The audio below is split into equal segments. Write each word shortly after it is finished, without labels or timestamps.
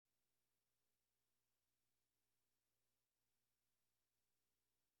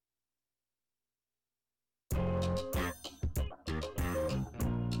Happy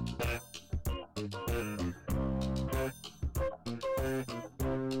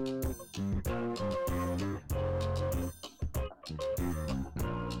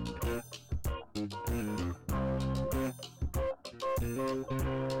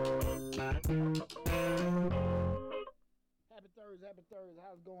Thursday.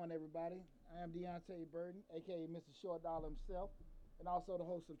 How's it going, everybody? I am Deontay Burden, aka Mr. Short Dollar himself, and also the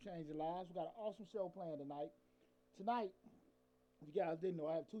host of Changing Lives. We got an awesome show planned tonight. Tonight, if you guys didn't know,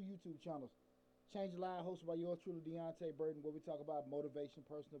 I have two YouTube channels. Changing Lives, hosted by yours truly, Deontay Burden, where we talk about motivation,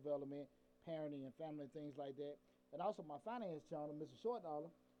 personal development, parenting, and family, and things like that. And also my finance channel, Mr. Short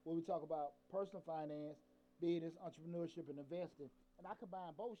Dollar, where we talk about personal finance, business, entrepreneurship, and investing. And I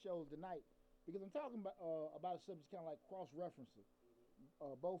combine both shows tonight because I'm talking about a subject kind of like cross-referencing,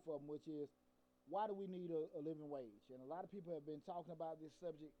 both of them, which is why do we need a living wage? And a lot of people have been talking about this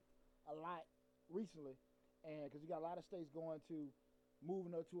subject a lot recently, and because you got a lot of states going to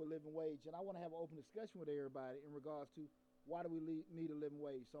moving up to a living wage, and I want to have an open discussion with everybody in regards to why do we need a living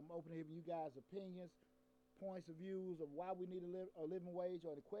wage. So I'm open to hearing you guys' opinions, points of views of why we need a living wage,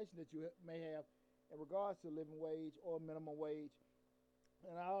 or the question that you may have in regards to living wage or minimum wage.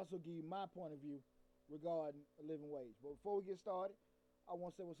 And I also give you my point of view regarding a living wage. But before we get started, I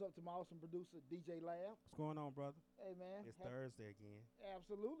want to say what's up to my awesome producer, DJ Lab. What's going on, brother? Hey, man. It's Thursday again.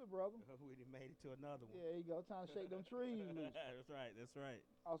 Absolutely, brother. We done made it to another one. Yeah, there you go. Time to shake them trees loose. That's right.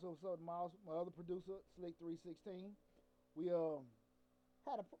 Also, what's up to my other producer, Slick316. We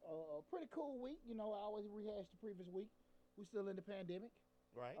had a pretty cool week. You know, I always rehash the previous week. We still in the pandemic.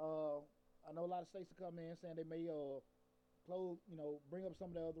 Right. I know a lot of states are coming in saying they may close, bring up some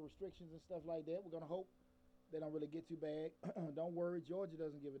of the other restrictions and stuff like that. We're going to hope they don't really get too bad. Don't worry, Georgia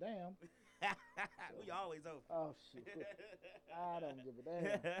doesn't give a damn. So, we always open. Oh, shit. I don't give a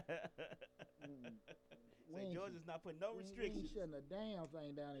damn. Georgia's not putting no restrictions. We ain't shutting a damn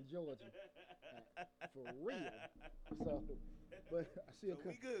thing down in Georgia. For real. So, but I see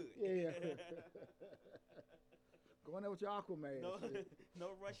we good. Yeah. Going there with your Aquaman.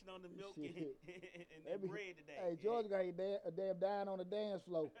 No rushing on the milk and the bread today. Hey, Georgia got a damn dying on the dance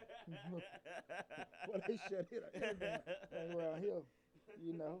floor. Well, they shut it around here,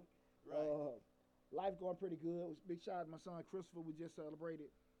 you know. Right. Life going pretty good. It was a big shout out to my son Christopher. We just celebrated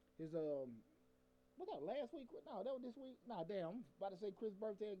his what that last week? No, that was this week. Nah, damn, I'm about to say Chris'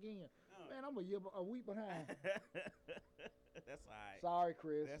 birthday again. Oh. Man, I'm a week behind. That's all right. Sorry,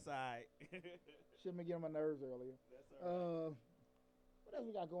 Chris. That's all right. Shouldn't be getting my nerves earlier. That's all right. What else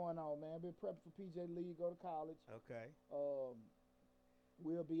we got going on, man? Been prepping for PJ Lee, go to college. Okay. All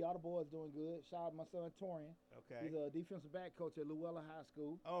the boys doing good. Shout out to my son Torian. Okay. He's a defensive back coach at Luella High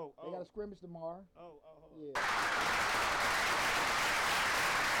School. Oh. They got a scrimmage tomorrow. Oh. Yeah.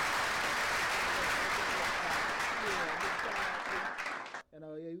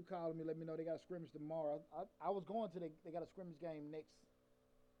 And you called me, let me know they got a scrimmage tomorrow. I was going to they got a scrimmage game next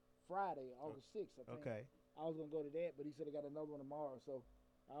Friday, August 6th, I think. Okay. I was going to go to that, but he said they got another one tomorrow, so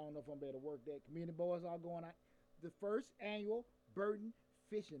I don't know if I'm able to work that. Community boys all going out. The first annual Burden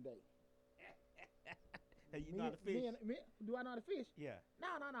Fishing Day. Hey, you know how to fish? Do I know how to fish? Yeah. No,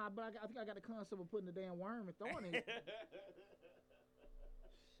 but I think I got the concept of putting the damn worm and throwing it.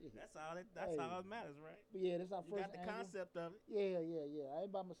 Shit. That's all it matters, right? But yeah, that's our first got the annual. concept of it. Yeah. I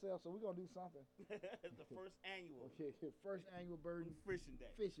ain't by myself, so we're going to do something. The first annual. Okay, first annual Burden Fishing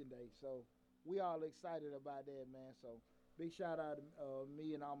Day. So we all excited about that, man. So big shout out to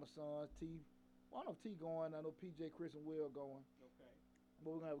me and all my sons. T, I don't know if T going. I know PJ, Chris, and Will going. Okay. But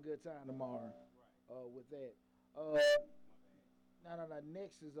we're going to have a good time tomorrow with that. No.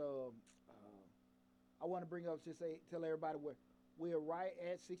 Next is I want to bring up, just tell everybody we're right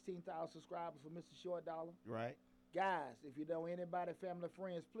at 16,000 subscribers for Mr. Short Dollar. Right. Guys, if you know anybody, family,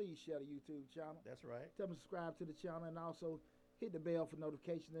 friends, please share the YouTube channel. That's right. Tell them to subscribe to the channel and also hit the bell for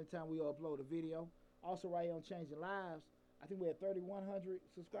notifications anytime we upload a video. Also, right here on Changing Lives, I think we had 3,100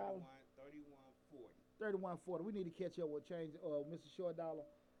 subscribers. 3,140. 3,140. We need to catch up with Mr. Short Dollar.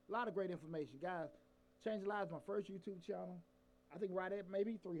 A lot of great information. Guys, Changing Lives is my first YouTube channel. I think right at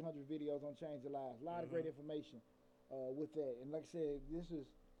maybe 300 videos on Changing Lives. A lot of great information with that. And like I said, this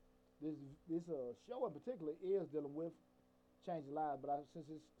show in particular is dealing with Changing Lives. But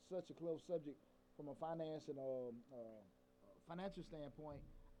since it's such a close subject from a finance and financial standpoint,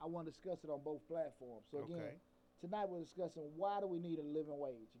 I want to discuss it on both platforms. So again, tonight we're discussing why do we need a living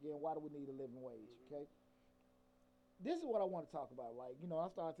wage? Again, why do we need a living wage? Okay. This is what I want to talk about. Like, I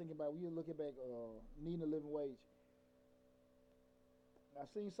started thinking about when you're looking back, needing a living wage.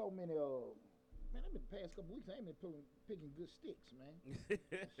 I've seen so many, man, I've been the past couple weeks, I ain't been picking good sticks, man. You've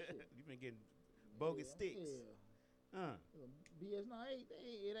been getting bogus sticks. Yeah. BS, no,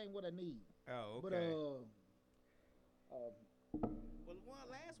 it ain't what I need. Oh, But okay. Well, the one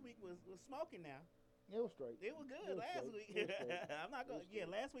last week was smoking now. It was straight. It was good last week. I'm not gonna. Yeah,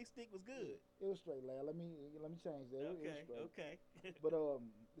 last week's stick was good. It was straight, lad. Let me change that. Okay. But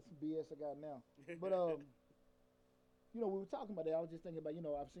this is BS I got now. But we were talking about that. I was just thinking about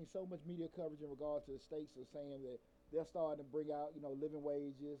I've seen so much media coverage in regard to the states of saying that they're starting to bring out living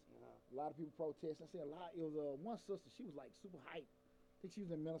wages. A lot of people protest. I see a lot. It was one sister. She was like super hyped. I think she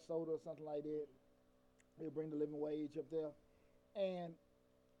was in Minnesota or something like that. They'll bring the living wage up there, and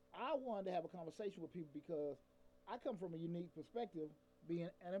I wanted to have a conversation with people because I come from a unique perspective being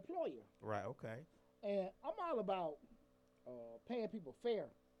an employer. Right, okay. And I'm all about paying people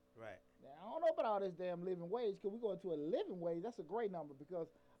fair. Right. Now, I don't know about all this damn living wage because we go into a living wage. That's a great number because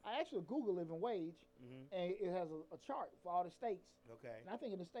I actually Google living wage, and it has a chart for all the states. Okay. And I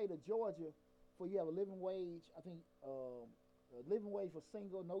think in the state of Georgia, you have a living wage, I think a living wage for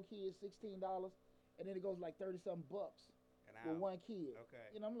single, no kids, $16, and then it goes like 30-something bucks. With one kid.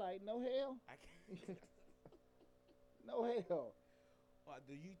 Okay. I'm like, no hell. I can't. No hell. Well,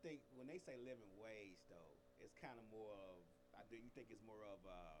 do you think when they say living wage though, it's kind of more of? Do you think it's more of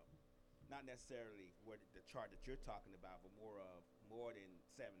not necessarily where the chart that you're talking about, but more than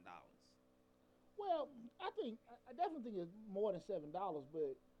 $7? Well, I definitely think it's more than $7.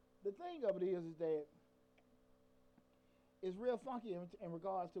 But the thing of it is that it's real funky in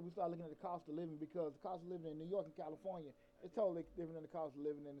regards to we start looking at the cost of living because the cost of living in New York and California is totally different than the cost of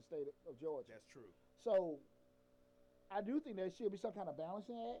living in the state of Georgia. That's true. So I do think there should be some kind of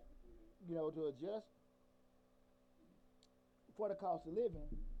balancing act, to adjust for the cost of living.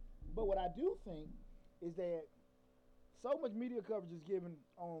 But what I do think is that so much media coverage is given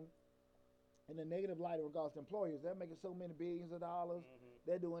in the negative light in regards to employers. They're making so many billions of dollars.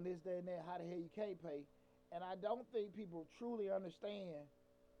 They're doing this, that, and that. How the hell you can't pay? And I don't think people truly understand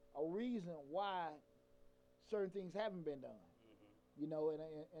a reason why certain things haven't been done.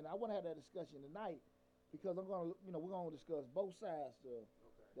 And I want to have that discussion tonight because we're going to discuss both sides,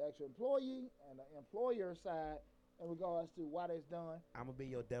 the actual employee and the employer side in regards to why that's done. I'm gonna be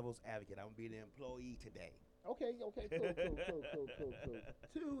your devil's advocate. I'm gonna be the employee today. Okay, cool.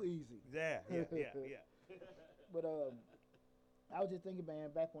 Too easy. Yeah. But I was just thinking,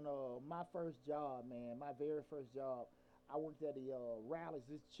 man, back when my first job, man, my very first job, I worked at the Rallies,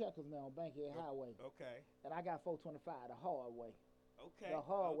 this Checkers now on Bankhead Highway. Okay. And I got 425 the hard way. Okay. The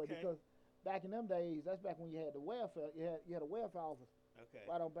hard way because back in them days, that's back when you had the welfare. You had a welfare office. Okay.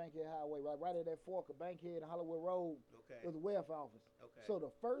 Right on Bankhead Highway, right at that fork of Bankhead and Hollywood Road. Okay. It was a welfare office. Okay. So the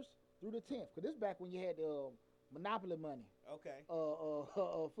 1st through the 10th, because this is back when you had the Monopoly money. Okay.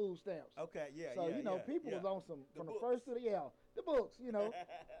 Food stamps. Okay. Yeah. So people was on some from the 1st to the books,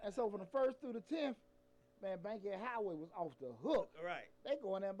 and so from the 1st through the 10th, man, Bankhead Highway was off the hook. Right. They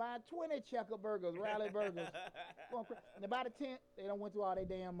going there and buying 20 Checker burgers, Rally burgers. And by the 10th, they done went through all their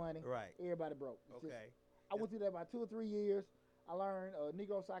damn money. Right. Everybody broke. Okay. I went through that about 2 or 3 years. I learned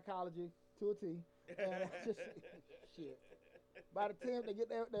Negro psychology to a T. And just shit. By the 10th, they get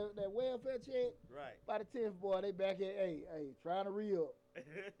that welfare check. Right. By the 10th, boy, they back here, hey, trying to re-up.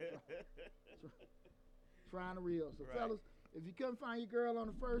 Trying to re-up. So, fellas, if you couldn't find your girl on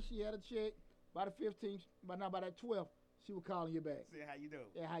the 1st, she had a check. By the 15th, by that 12th, she was calling you back. See how you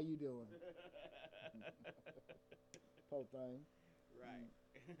doing. Yeah, how you doing? Poor thing. Right.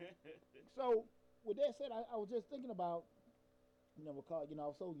 So, with that said, I was just thinking about, because, I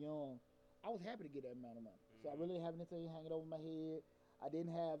was so young. I was happy to get that amount of money. So I really didn't have anything hanging over my head. I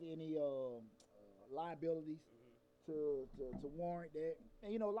didn't have any liabilities to warrant that.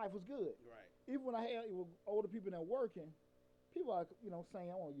 And, life was good. Right. Even when I had older people that were working, people are, saying,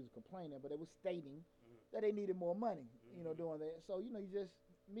 I won't use complaining, but they were stating that they needed more money, doing that. So, you just,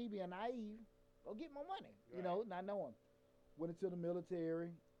 me being naive, go get more money, not knowing. Went into the military,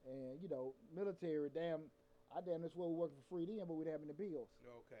 and, military, I damn this well working for free then, but we didn't have any bills.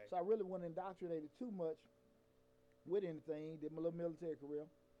 Okay. So I really wasn't indoctrinated too much with anything. Did my little military career.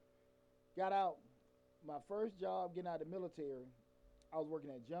 Got out. My first job getting out of the military, I was working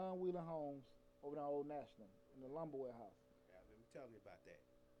at John Wheeler Homes over there on Old National in the lumber warehouse. Yeah, let me tell me about that.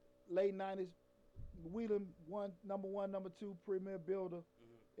 Late 90s, Wheeler number one, number two premier builder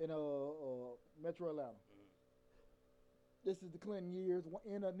in Metro Atlanta. This is the Clinton years,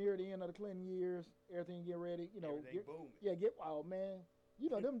 near the end of the Clinton years. Everything get ready, Everything booming. Yeah,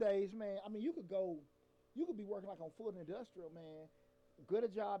 man. Them days, man. I mean, you could be working like on Food and Industrial, man. Get a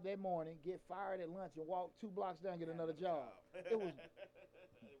job that morning, get fired at lunch, and walk 2 blocks down, get another job. It was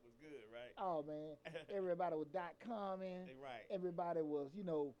it was good, right? Oh man, everybody was .com in. Right. Everybody was,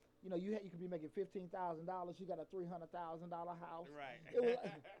 you know, you could be making $15,000. You got a $300,000 house. Right. It was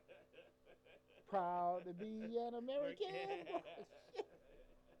like, proud to be an American.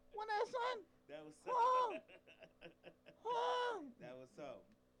 When that son? That was so. Huh? Huh? That was so.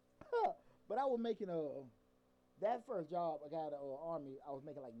 Huh. But I was making that first job I got at the Army. I was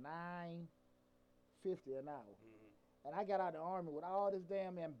making like $9.50 an hour, and I got out of the Army with all this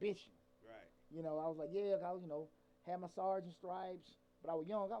damn ambition. Right. You know, I was like, yeah, I was, had my sergeant stripes, but I was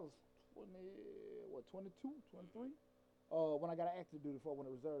young. I was 22, 23, when I got an active duty for when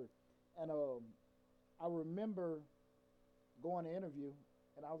it reserved. And I remember going to interview,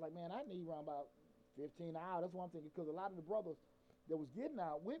 and I was like, man, I need around about 15 hours. That's what I'm thinking, because a lot of the brothers that was getting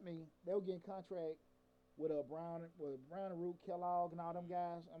out with me, they were getting contract with Brown and Root, Kellogg, and all them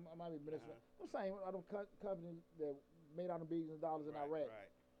guys. I might be missing. I'm saying all them companies that made all the billions of dollars in Iraq.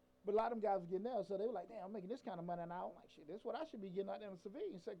 Right. But a lot of them guys were getting there, so they were like, damn, I'm making this kind of money now. I'm like, shit, this is what I should be getting out there in the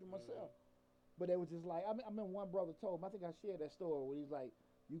civilian sector myself. But they was just like, I mean, one brother told me, I think I shared that story, where he's like,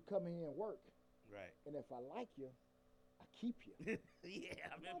 you come in here and work. Right. And if I like you, I keep you. Yeah,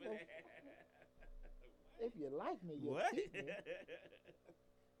 I remember that. If you like me, you What? keep me.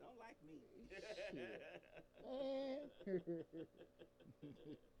 Don't like me. Shit. Man.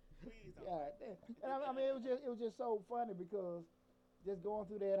 Please don't. God damn. And I mean, it was just so funny, because just going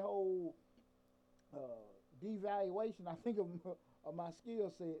through that whole devaluation, I think, of my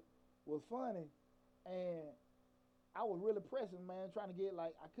skill set was funny. And I was really pressing, man, trying to get,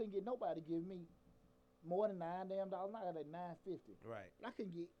 like, I couldn't get nobody to give me more than $9 damn. I got like $9.50. Right. I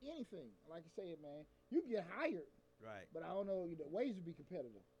couldn't get anything. Like I said, man, you can get hired. Right. But I don't know, the wages would be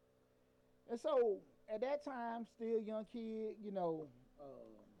competitive. And so at that time, still young kid,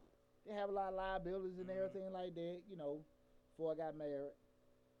 they have a lot of liabilities and everything like that, before I got married.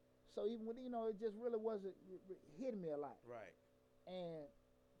 So even when, it just really wasn't hitting me a lot. Right. And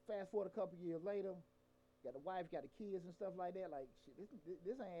fast forward a couple years later, got a wife, got the kids and stuff like that. Like, shit,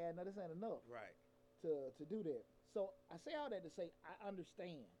 this ain't adding up, this ain't enough. Right. To do that. So I say all that to say I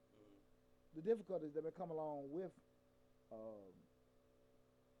understand the difficulties that may come along with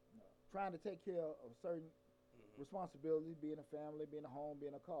trying to take care of certain responsibilities, being a family, being a home,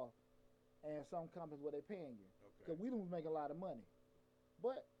 being a car, and some companies where they're paying you. Because we don't make a lot of money.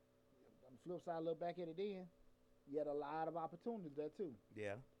 But on the flip side, look back at it then, you had a lot of opportunities there too.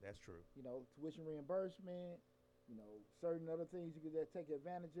 Yeah, that's true. Tuition reimbursement, certain other things you could just take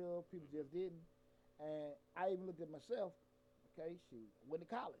advantage of, people just didn't. And I even looked at myself, okay, shoot, went to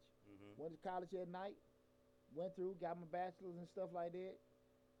college. Went to college at night, went through, got my bachelor's and stuff like that.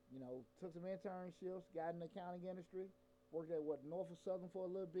 Took some internships, got in the accounting industry, worked at Norfolk Southern for a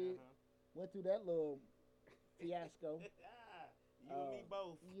little bit, went through that little fiasco. You and me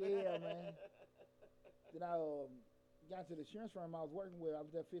both. Yeah, man. Then I got to the insurance firm I was working with. I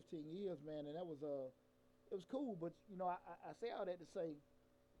was there 15 years, man, and that was it was cool. But I say all that to say,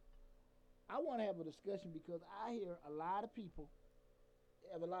 I want to have a discussion, because I hear a lot of people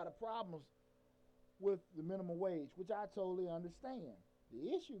have a lot of problems with the minimum wage, which I totally understand.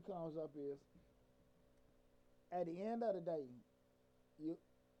 The issue comes up is, at the end of the day,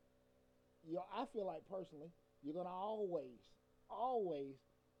 I feel like personally, you're gonna always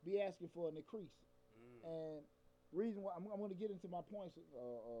be asking for an increase. And reason why I'm going to get into my points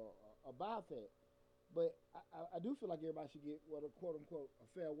about that, but I do feel like everybody should get what a quote unquote a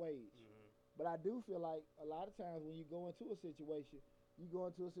fair wage. But I do feel like a lot of times when you go into a situation, you go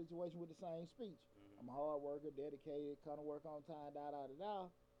into a situation with the same speech. I'm a hard worker, dedicated, kind of work on time, da.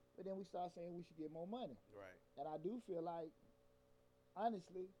 But then we start saying we should get more money. Right. And I do feel like,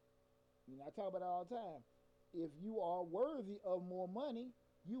 honestly, I talk about it all the time, if you are worthy of more money,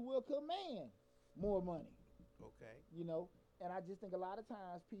 you will command more money. Okay. And I just think a lot of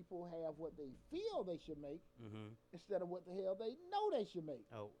times people have what they feel they should make instead of what the hell they know they should make.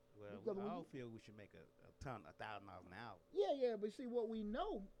 Oh, well, Because we all feel we should make $1,000 an hour. Yeah, but see, what we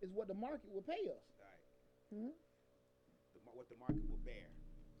know is what the market will pay us. Right. What the market will bear.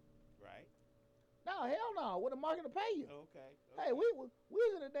 Right. No, hell no. What the market will pay you. Okay. Hey, we was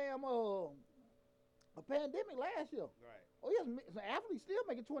in a damn a pandemic last year. Right. Oh yes, some athletes still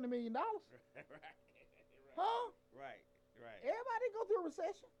making $20 million. Right. Huh? Right. Everybody go through a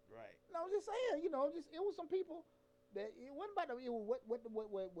recession. Right. No, I'm just saying. It was some people that it wasn't about it was what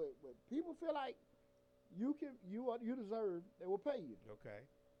people feel like you deserve. They will pay you. Okay.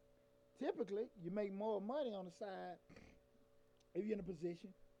 Typically, you make more money on the side if you're in a position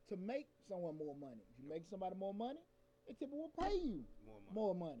to make someone more money. If you make somebody more money, they typically will pay you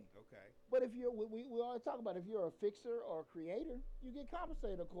more money. Okay. But if we always talk about, if you're a fixer or a creator, you get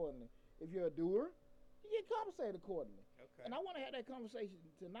compensated accordingly. If you're a doer, you get compensated accordingly. Okay. And I want to have that conversation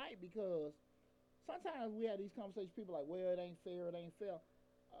tonight because sometimes we have these conversations. People like, well, it ain't fair. It ain't fair.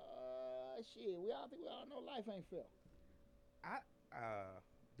 Shit. We all know life ain't fair.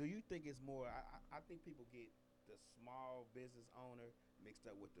 Do you think it's more? I think people get the small business owner mixed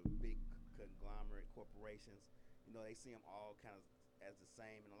up with the big conglomerate corporations. You know, they see them all kind of as the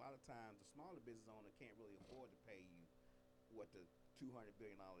same, and a lot of times the smaller business owner can't really afford to pay you what the $200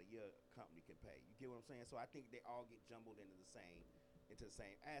 billion a year company can pay. You get what I'm saying? So I think they all get jumbled into the same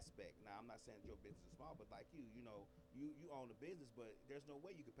aspect. Now I'm not saying your business is small, but like you know, you own a business, but there's no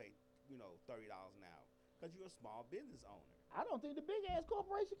way you could pay $30 an hour because you're a small business owner. I don't think the big ass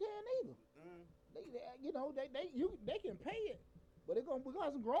corporation can either. They can pay it, but we gonna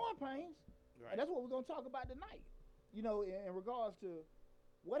have some growing pains, Right. and that's what we're gonna talk about tonight. In regards to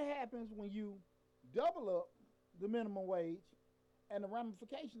what happens when you double up the minimum wage and the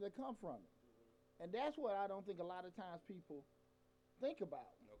ramifications that come from it, and that's what I don't think a lot of times people think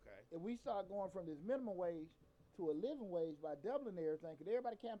about. Okay. If we start going from this minimum wage to a living wage by doubling everything, because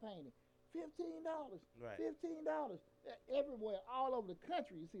everybody campaigning, $15, Right. $15. Everywhere, all over the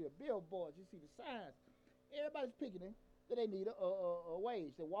country, you see the billboards, you see the signs. Everybody's picking it that they need a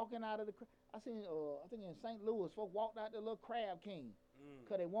wage. They're walking out of the. I seen, I think in St. Louis, folks walked out the little Crab King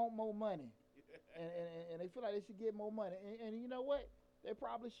because they want more money, and they feel like they should get more money. And you know what? They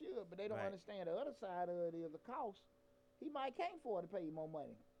probably should, but they don't Right. understand the other side of it is the cost. He might can't afford to pay you more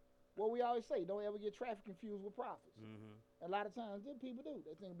money. What we always say, don't ever get traffic confused with profits. Mm-hmm. A lot of times, them people do.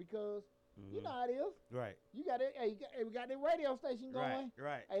 They think because Mm-hmm. you know how it is. Right. You got it. Hey, we got that radio station going.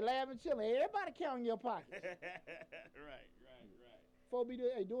 Right. Hey, laugh and chilling. Everybody counting your pocket. right. Before be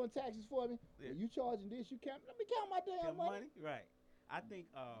doing taxes for me. Yeah. Well, you charging this? You count? Let me count my damn money. Right. I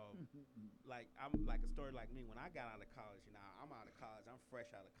think like I'm like a story like me when I got out of college. I'm out of college. I'm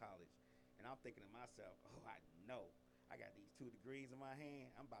fresh out of college, and I'm thinking to myself, oh, I know I got these 2 degrees in my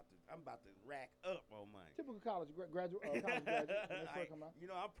hand. I'm about to rack up more money. Typical college graduate. College graduate. When they first come out.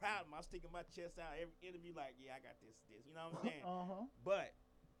 I'm proud of myself. I'm sticking my chest out every interview. Like, yeah, I got this. You know what I'm saying? But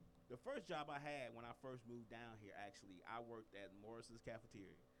the first job I had when I first moved down here, actually, I worked at Morrison's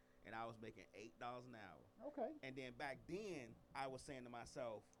cafeteria, and I was making $8 an hour. Okay. And then back then, I was saying to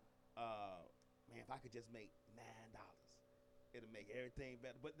myself, man, if I could just make $9, it'll make everything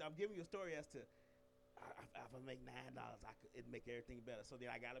better. But I'm giving you a story as to if I make $9, it'd make everything better. So then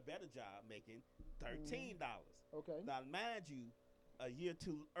I got a better job making $13. Okay. Now, mind you, a year or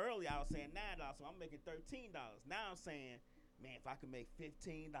two earlier, I was saying $9, so I'm making $13. Now I'm saying, man, if I could make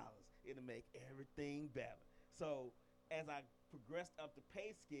 $15, it'll make everything better. So as I progressed up the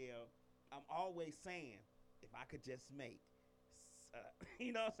pay scale, I'm always saying, if I could just make,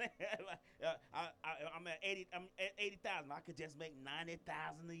 you know what I'm saying? I'm at 80,000. I could just make 90,000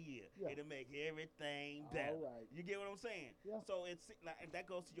 a year. Yeah. It'll make everything better. All right. You get what I'm saying? Yeah. So it's like, and that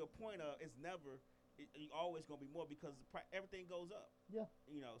goes to your point of it's never. You always gonna be more because everything goes up. Yeah.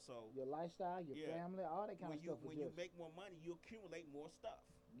 So your lifestyle, your family, all that kind of stuff. When you make more money, you accumulate more stuff.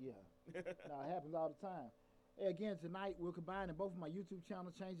 Yeah. Now, it happens all the time. Hey, again, tonight we're combining both of my YouTube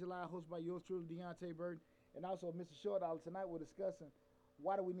channels, Change Your Life, hosted by yours truly, Deontay Burton, and also Mr. Short Dollar. Tonight we're discussing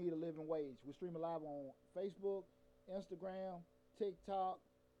why do we need a living wage. We're streaming live on Facebook, Instagram, TikTok,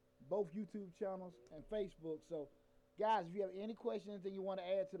 both YouTube channels, and Facebook. So, guys, if you have any questions, anything you want to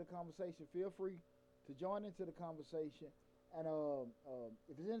add to the conversation, feel free to join into the conversation. And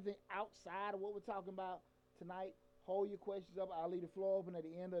if there's anything outside of what we're talking about tonight, hold your questions up. I'll leave the floor open at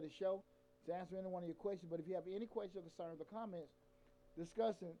the end of the show to answer any one of your questions. But if you have any questions or concerns or comments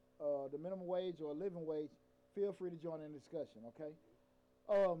discussing the minimum wage or living wage, feel free to join in the discussion, okay?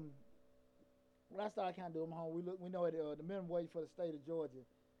 What I started kind of doing, home, we know the minimum wage for the state of Georgia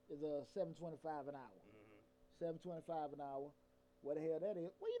is $7.25 an hour. Mm-hmm. $7.25 an hour. What the hell that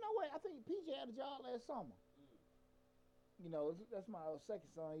is? Well, you know what? I think PJ had a job last summer. You know, that's my second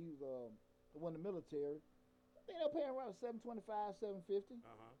son. He was the one in the military. I think they're paying around $7.25, $7.50.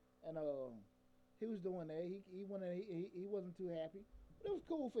 And he was doing that. He wasn't too happy, but it was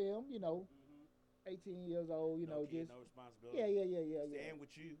cool for him. 18 years old. No kid, just no responsibility. Yeah. Staying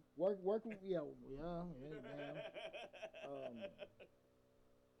with you. Work. Yeah.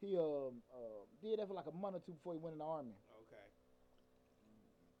 He did that for like a month or two before he went in the army. Okay.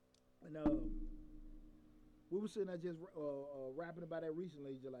 And we were sitting there just rapping about that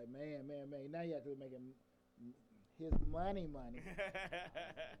recently. Just like, man. Now he actually making his money.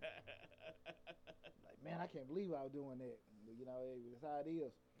 Like, man, I can't believe I was doing that. That's how it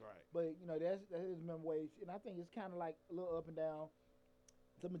is. Right. But that's his minimum wage, and I think it's kind of like a little up and down.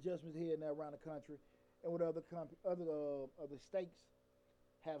 Some adjustments here and there around the country, and what other states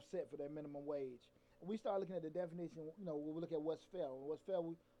have set for their minimum wage. we start looking at the definition, we look at what's fair. What's fair,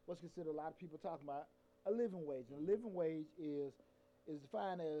 what's considered a lot of people talking about a living wage. And a living wage is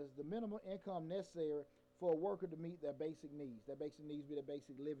defined as the minimum income necessary for a worker to meet their basic needs. Their basic needs be their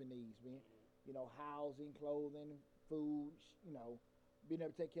basic living needs, man. Housing, clothing, food, being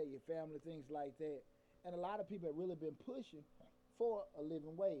able to take care of your family, things like that. And a lot of people have really been pushing for a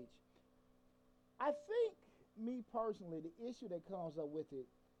living wage. I think, me personally, the issue that comes up with it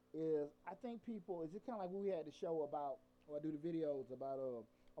is I think people, is it kind of like when we had the show about, or I do the videos about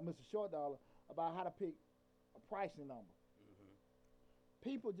on Mr. Short Dollar, about how to pick a pricing number.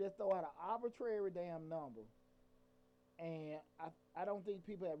 People just throw out an arbitrary damn number, and I don't think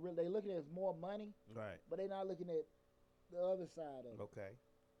people have really, they're looking at it as more money, right? But they're not looking at the other side of it. Okay.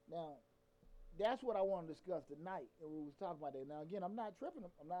 Now, that's what I want to discuss tonight, and we was talking about that. Now, again, I'm not tripping.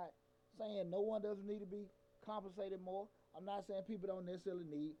 I'm not saying no one doesn't need to be compensated more. I'm not saying people don't necessarily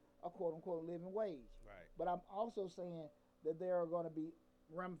need a quote-unquote living wage. Right. But I'm also saying that there are going to be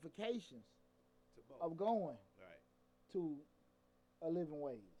ramifications of going to a living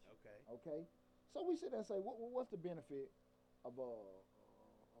wage. Okay. So we sit there and say, what's the benefit of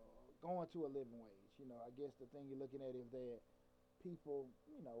going to a living wage? I guess the thing you're looking at is that people,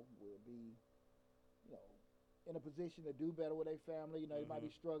 will be, in a position to do better with their family. They might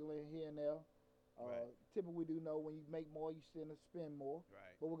be struggling here and there. Typically, we do know when you make more, you tend to spend more.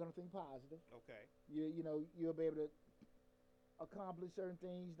 Right. But we're going to think positive. Okay. You'll be able to accomplish certain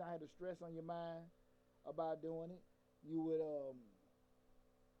things, not have the stress on your mind about doing it. You would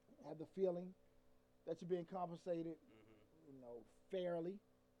have the feeling that you're being compensated, fairly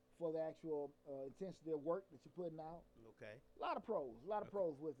for the actual intensity of work that you're putting out. Okay. A lot of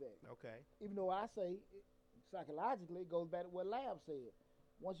pros with that. Okay. Even though I say, psychologically, it goes back to what Lab said.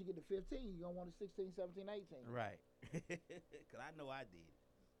 Once you get to 15, you're going to want to 16, 17, 18. Right. Because I know I did.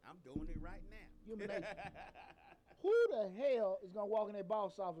 I'm doing it right now. Human nature. Who the hell is going to walk in their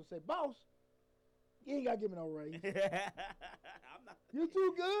boss office and say, boss, you ain't got to give me no raise. I'm not. You're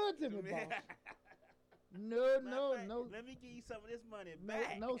too good to me, boss. No. Let me give you some of this money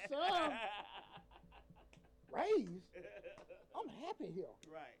back. No, sir. Raise? I'm happy here.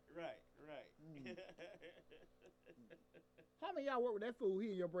 Right. How many of y'all work with that fool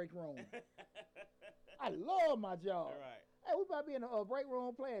here in your break room? I love my job. Right. Hey, we might be in a break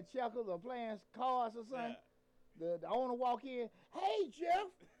room playing checkers or playing cards or something. Yeah. The owner walk in, hey, Jeff.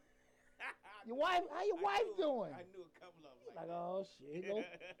 Your wife, how your wife doing? I knew a couple of them. Like oh shit, here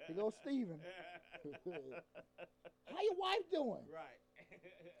go Steven. How your wife doing? Right.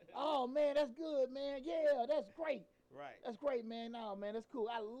 Oh man, that's good, man. Yeah, that's great. Right. That's great, man. No, man, that's cool.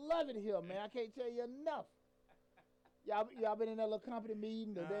 I love it here, man. I can't tell you enough. Y'all been in that little company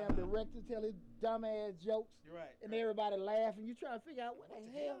meeting, the damn director tell his dumb ass jokes. Right. And everybody laughing. You trying to figure out what the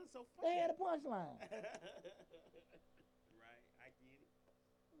hell is so they funny? had a punchline. Right, I get it.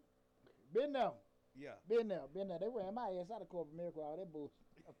 Been there. Yeah. Been there. They ran my ass out of corporate miracle, all that bullshit.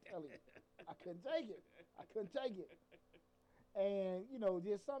 I'm telling you. I couldn't take it. And,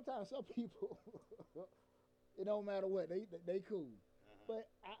 just sometimes some people, it don't matter what, they cool. But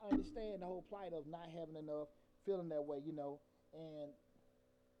I understand the whole plight of not having enough, feeling that way, And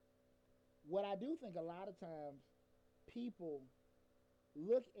what I do think a lot of times people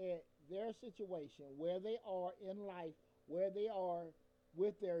look at their situation, where they are in life, where they are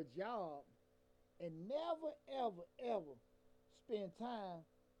with their job, and never, ever, ever spend time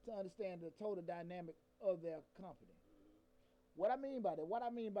to understand the total dynamic of their company. What I mean by that,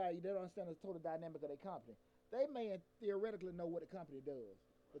 they don't understand the total dynamic of their company. They may theoretically know what the company does.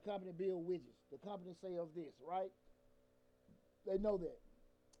 The company builds widgets. The company sells this, right? They know that.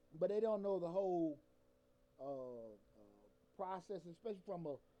 But they don't know the whole process, especially from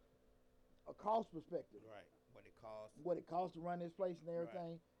a cost perspective. Right. What it costs to run this place and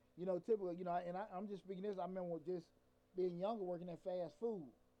everything. Right. Typically, and I'm just speaking this, I remember just being younger working at fast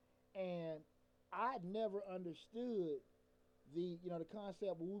food. And I never understood the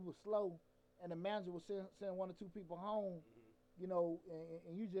concept where we were slow and the manager would send one or two people home,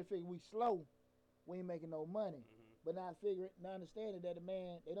 and you just figure we slow, we ain't making no money. But not understanding that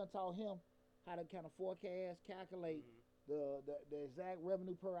they done taught him how to kind of forecast, calculate the exact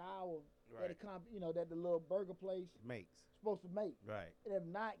revenue per hour that that the little burger place makes supposed to make. Right. And if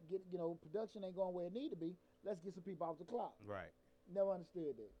not, production ain't going where it need to be. Let's get some people off the clock. Right. Never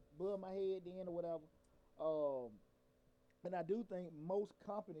understood that. Blew my head then or whatever. And I do think most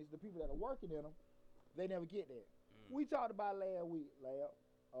companies, the people that are working in them, they never get that. We talked about last week,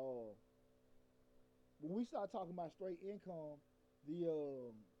 when we start talking about straight income,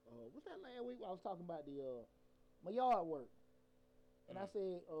 what's that last week? I was talking about my yard work, and I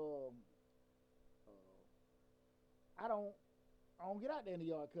said I don't get out there in the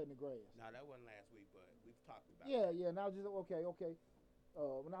yard cutting the grass. No, that wasn't last week, but we've talked about Yeah, that. yeah. And I was just okay.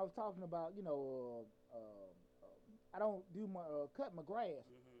 When I was talking about, I don't do my cut my grass.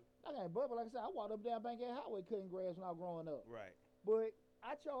 I got but like I said, I walked up down Bankhead Highway cutting grass when I was growing up. Right. But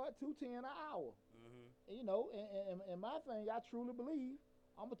I charge $210 an hour. Mm-hmm. And, and my thing, I truly believe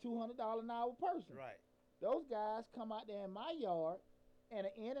I'm a $200 an hour person. Right. Those guys come out there in my yard and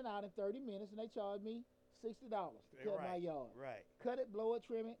are in and out in 30 minutes, and they charge me $60 to cut my yard. Right. Cut it, blow it,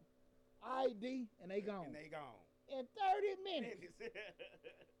 trim it, ID, and they gone. And they gone. In 30 minutes.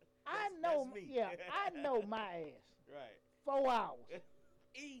 I know my ass. Right. 4 hours.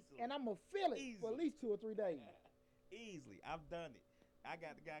 Easily. And I'm going to feel it for at least 2 or 3 days. Easily. I've done it. I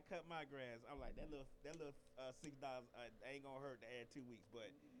got the guy cut my grass. I'm like, that little $6 ain't gonna hurt to add 2 weeks, but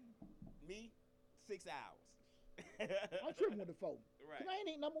me, 6 hours. I'm tripping with the folk. Right. Cause I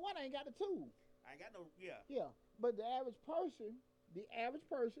ain't number one. I ain't got the tool. I ain't got no. Yeah. Yeah, but the average person.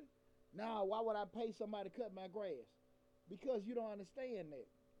 Now, why would I pay somebody to cut my grass? Because you don't understand that.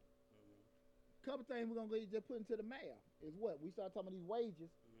 Couple things we're gonna just put into the math is what we start talking about these wages.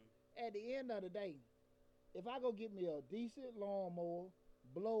 At the end of the day, if I go get me a decent lawnmower,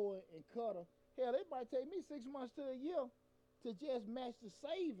 blower, and cutter, hell, it might take me 6 months to a year to just match the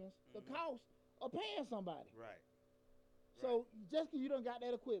savings, the cost of paying somebody. Right. So just because you don't got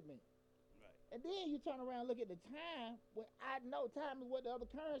that equipment, right. And then you turn around and look at the time. Well, I know time is what the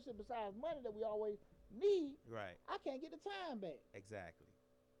other currency besides money that we always need. Right. I can't get the time back. Exactly.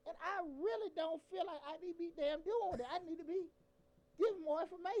 And I really don't feel like I need to be damn doing that. I need to be giving more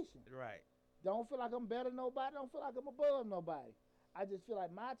information. Right. Don't feel like I'm better than nobody. Don't feel like I'm above nobody. I just feel like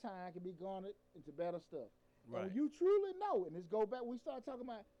my time can be garnered into better stuff. Right. And you truly know, and this go back, we start talking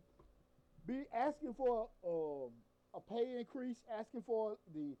about asking for a pay increase, asking for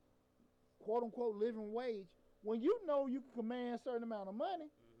the quote unquote living wage. When you know you can command a certain amount of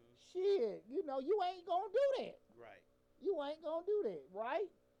money, shit, you ain't gonna do that. Right. You ain't gonna do that, right?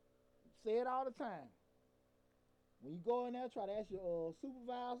 Say it all the time. When you go in there, try to ask your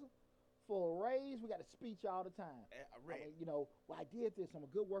supervisor for a raise. We got a speech all the time. I did this. I'm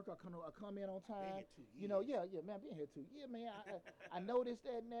a good worker. I come in on time. Man, been here 2 years, man. I know this,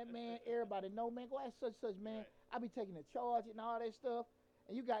 that, and that, man. Everybody know, man. Go ask such, man. I be taking the charge and all that stuff.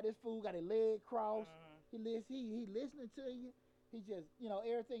 And you got this fool got his leg crossed. He listening to you. He just,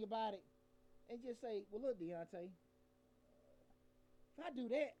 everything about it. And just say, well, look, Deontay, if I do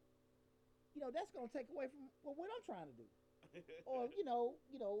that, that's gonna take away from what I'm trying to do. Or if you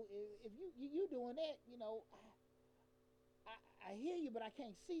doing that, I hear you, but I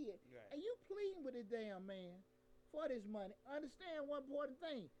can't see it. Right. And you pleading with this damn man for this money. Understand one important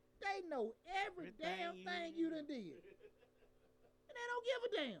thing: they know every damn thing you done did, and they don't give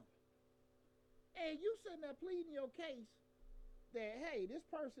a damn. And you sitting there pleading your case that hey, this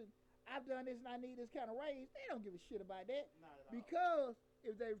person, I've done this and I need this kind of raise. They don't give a shit about that. Not at all. Because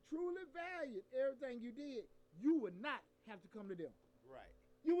if they truly valued everything you did, you would not have to come to them. Right.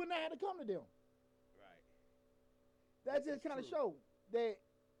 You would not have to come to them. Right. That just kind of shows that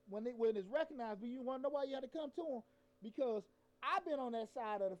when it's recognized, you want to know why you have to come to them, because I've been on that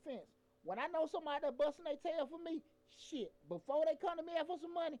side of the fence. When I know somebody that busting their tail for me, shit, before they come to me for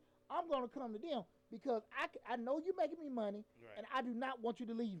some money, I'm going to come to them because I know you're making me money, right. And I do not want you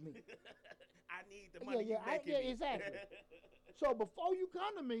to leave me. I need the money you're making me. Exactly. So before you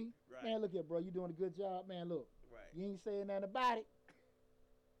come to me, right. Man, look here, bro, you doing a good job, man, look. Right. You ain't saying nothing about it.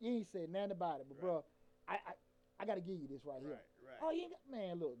 But right. bro, I got to give you this right here. Right. Oh, you ain't got,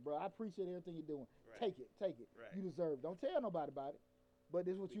 man, look, bro, I appreciate everything you're doing. Right. Take it. Right. You deserve it. Don't tell nobody about it, but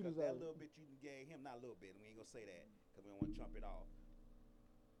this is what you deserve. That little bit you gave him, not a little bit, we ain't going to say that because we don't want to chump it off,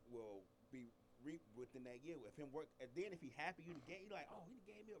 will be reaped within that year. If him work, and then if he happy you gave, you're like, oh, he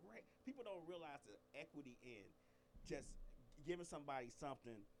gave me a raise. People don't realize the equity in just giving somebody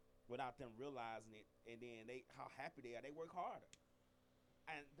something without them realizing it, and then how happy they are. They work harder,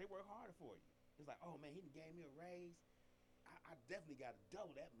 and they work harder for you. It's like, oh man, he gave me a raise. I definitely got to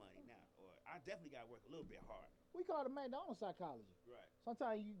double that money now, or I definitely got to work a little bit harder. We call it McDonald's psychology. Right.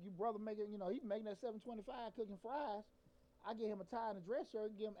 Sometimes you brother making, he's making that $7.25 cooking fries. I get him a tie and a dress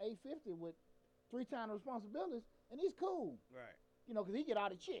shirt, give him $8.50 with 3 times the responsibilities, and he's cool. Right. Because he get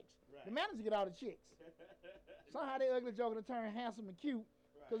all the chicks. Right. The manager get all the chicks. Somehow they ugly joker to turn handsome and cute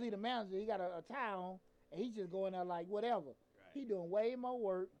because he the manager. He got a tie on, and he just going out like whatever. Right. He doing way more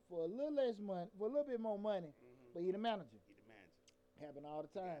work for a little less money, for a little bit more money, but he the manager. Happen all the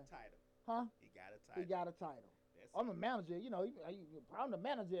time. He got a title. Huh? He got a title. He got a title. I'm a manager. I'm the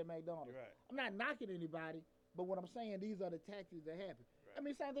manager at McDonald's. Right. I'm not knocking anybody, but what I'm saying, these are the tactics that happen. Right. Right. I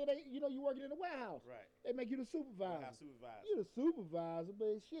mean, same thing. You working in the warehouse. Right. They make you the supervisor. Warehouse supervisor. You the supervisor,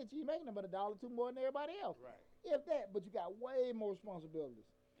 but shit, you making about $1 or $2 more than everybody else. Right. If that, but you got way more responsibilities.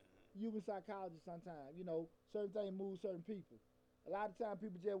 Uh-huh. You in psychology sometimes, certain things move certain people. A lot of times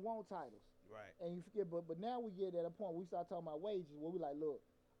people just want titles. Right. And you forget, but now we get at a point we start talking about wages where we like, look,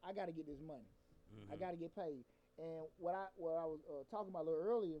 I got to get this money. I got to get paid. And what I was talking about a little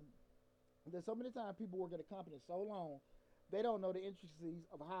earlier, that so many times people work at a company so long, they don't know the intricacies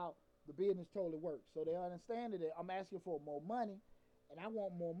of how the business totally works. So they understand that I'm asking for more money, and I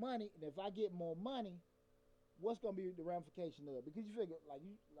want more money. And if I get more money, what's going to be the ramification of it? Because you figure, like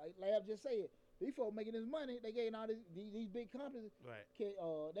Lab just said, these folks making this money, they getting all these big companies, right?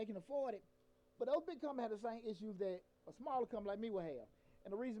 They can afford it. But those big companies have the same issues that a smaller company like me will have.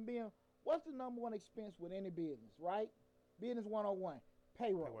 And the reason being, what's the number one expense with any business, right? Business 101,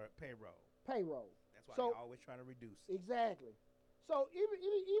 payroll. Payroll. That's why they're always trying to reduce it. Exactly. So even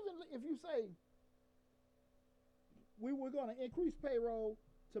if you say we were going to increase payroll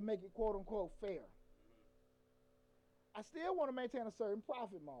to make it quote unquote fair, I still want to maintain a certain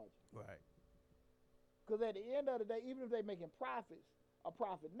profit margin. Right. Because at the end of the day, even if they're making profits, a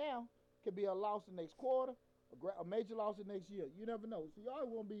profit now could be a loss the next quarter, a major loss the next year. You never know. So you always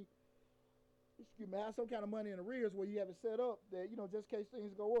want to be, have some kind of money in arrears where you have it set up that, just in case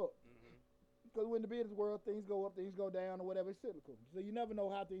things go up. Because in the business world, things go up, things go down, or whatever. It's cyclical. So you never know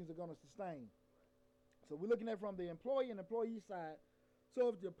how things are going to sustain. So we're looking at it from the employee and employee side.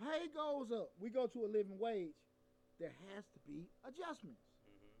 So if the pay goes up, we go to a living wage, there has to be adjustments.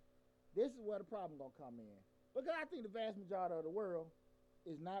 This is where the problem going to come in. Because I think the vast majority of the world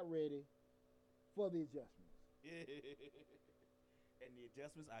is not ready for the adjustments. And the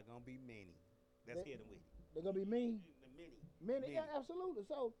adjustments are going to be many. Let's hear them with you. They're going to be many? Many. Yeah, absolutely.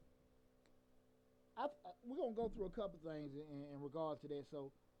 So we're going to go through a couple things in regard to that.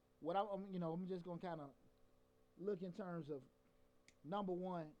 So what I'm just going to kind of look in terms of, number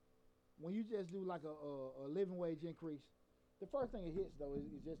one, when you just do like a living wage increase, the first thing it hits, though, is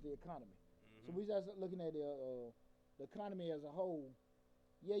just the economy. So we just looking at the economy as a whole.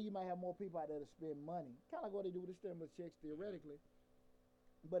 Yeah, you might have more people out there to spend money, kind of like what they do with the stimulus checks theoretically.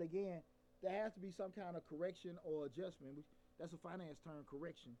 But again, there has to be some kind of correction or adjustment. That's a finance term,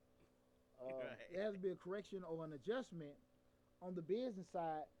 correction. There has to be a correction or an adjustment on the business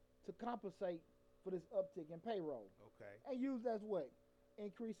side to compensate for this uptick in payroll. Okay. And use as what?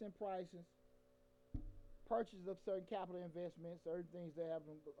 Increase in prices, purchase of certain capital investments, certain things that have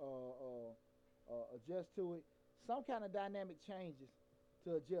them adjust to it. Some kind of dynamic changes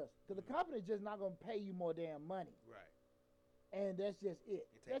to adjust. Because the company is just not going to pay you more damn money. Right. And that's just it.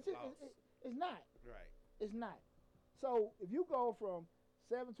 That's it. It's not. Right. It's not. So if you go from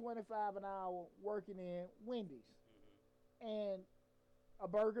 $7.25 an hour working in Wendy's, and a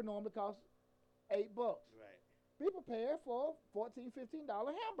burger normally costs $8. Right. Be prepared for $14, $15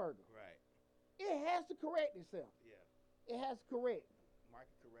 hamburger. Right. It has to correct itself. Yeah. It has to correct.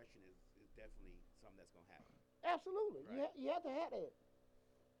 Market correction is definitely something that's going to happen. Absolutely. Right. You have to have that.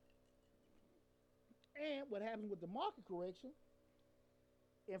 And what happens with the market correction,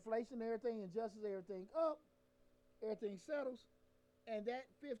 inflation, everything adjusts everything up, everything settles, and that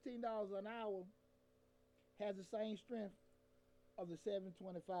 $15 an hour has the same strength of the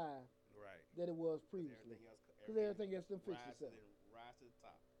 $7.25 right. that it was previously. Because everything else then fixed itself. Rise to the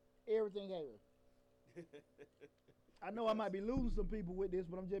top. Everything else. I know I might be losing some people with this,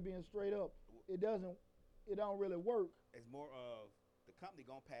 but I'm just being straight up. It don't really work. It's more of the company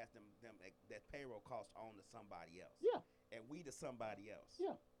gonna pass them that payroll cost on to somebody else. Yeah. And we to somebody else.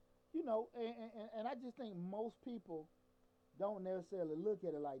 Yeah. And I just think most people don't necessarily look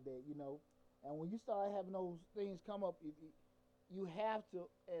at it like that, And when you start having those things come up, you have to,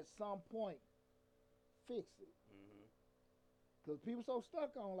 at some point, fix it. Because people so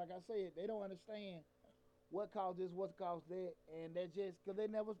stuck on, like I said, they don't understand what caused this, what caused that, and they're just, because they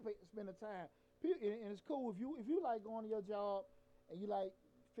never spend the time. And it's cool, if you like going to your job, and you like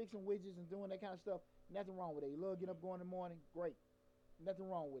fixing widgets and doing that kind of stuff, nothing wrong with it. You love getting up, going in the morning, great.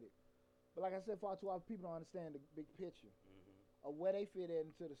 Nothing wrong with it. But like I said, far too often people don't understand the big picture of where they fit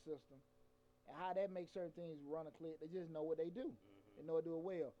into the system and how that makes certain things run a click. They just know what they do. They know it do it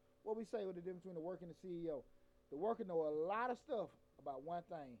well. What we say with the difference between the worker and the CEO. The worker know a lot of stuff about one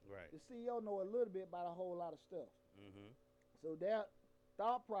thing. Right. The CEO know a little bit about a whole lot of stuff. So their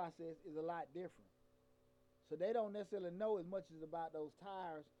thought process is a lot different. So they don't necessarily know as much as about those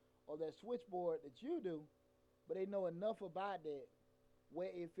tires or that switchboard that you do, but they know enough about that where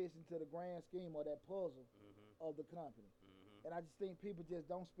it fits into the grand scheme or that puzzle of the company. And I just think people just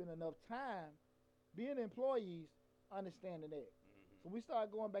don't spend enough time being employees understanding that. So we start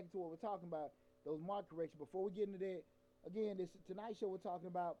going back to what we're talking about, those market corrections. Before we get into that, again, this tonight's show we're talking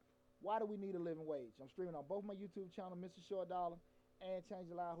about why do we need a living wage. I'm streaming on both my YouTube channel, Mr. Short Dollar, and Change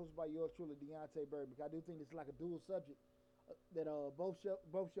the Live, hosted by yours truly, Deontay Burton. Because I do think it's like a dual subject that both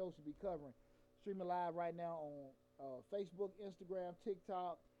shows should be covering. Streaming live right now on Facebook, Instagram,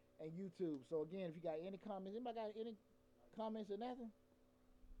 TikTok, and YouTube. So again, if you got any comments, anybody got any comments or nothing?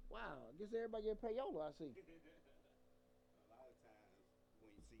 Wow, I guess everybody get payola, I see. A lot of times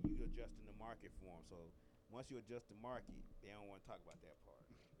when you adjusting the market for them, so once you adjust the market, they don't want to talk about that part.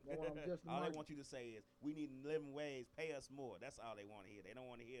 All they want you to say is, we need living wage, pay us more. That's all they want to hear. They don't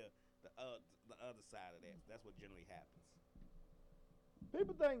want to hear the other side of that. That's what generally happens.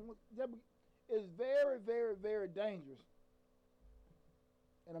 People think it's very, very, very dangerous,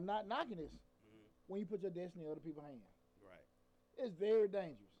 and I'm not knocking this, when you put your destiny in other people's hands. Right. It's very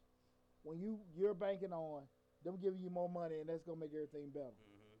dangerous when you're banking on them giving you more money, and that's gonna make everything better.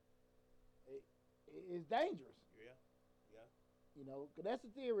 It's dangerous. Yeah. You know, 'cause that's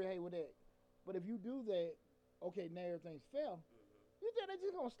the theory. Hey, with that, but if you do that, okay, now everything's fair. You think they're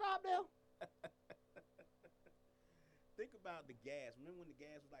just gonna stop there? Think about the gas. Remember when the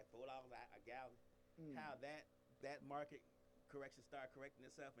gas was like $4 a gallon? How that market correction started correcting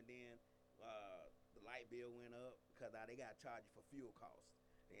itself, and then the light bill went up because now they got to charge you for fuel costs.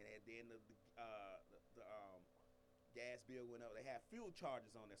 And then the gas bill went up. They have fuel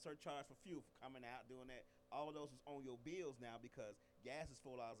charges on there, surcharge for fuel for coming out, doing that. All of those is on your bills now because gas is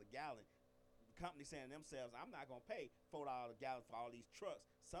 $4 a gallon. The company saying to themselves, I'm not going to pay $4 a gallon for all these trucks.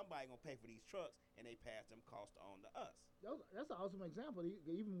 Somebody going to pay for these trucks, and they pass them costs on to us. That's an awesome example,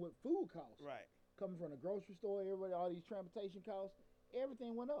 even with food costs. Right. Coming from the grocery store, everybody, all these transportation costs,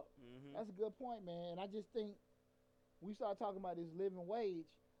 everything went up. That's a good point, man. And I just think we start talking about this living wage.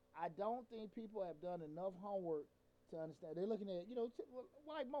 I don't think people have done enough homework to understand. They're looking at,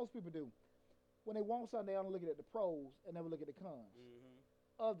 like most people do. When they want something, they only looking at the pros and never look at the cons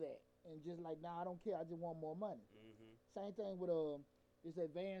of that. And just like, nah, I don't care. I just want more money. Same thing with this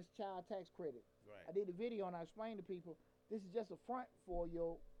advanced child tax credit. Right. I did a video and I explained to people, this is just a front for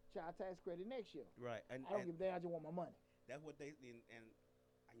your child tax credit next year. Right. And I don't give a damn. I just want my money. That's what they and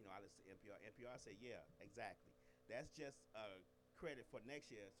I listen to NPR. NPR say, yeah, exactly. That's just credit for next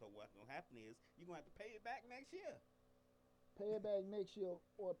year. So what's gonna happen is you're gonna have to pay it back next year. Pay it back next year,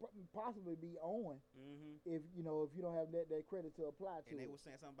 or possibly be owing if you don't have that credit to apply to. And they it. were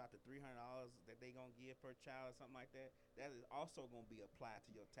saying something about the $300 that they gonna give per child or something like that. That is also gonna be applied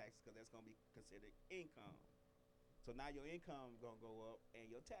to your taxes because that's gonna be considered income. So now your income gonna go up and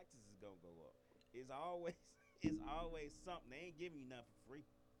your taxes is gonna go up. It's always something. They ain't giving you nothing for free.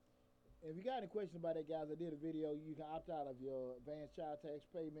 If you got any questions about that, guys, I did a video. You can opt out of your advanced child tax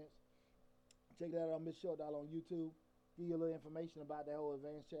payments. Check that out on Mr. Short Dollar on YouTube. Give you a little information about that whole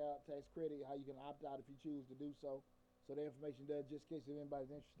advanced child tax credit, how you can opt out if you choose to do so. So the information there, just in case if anybody's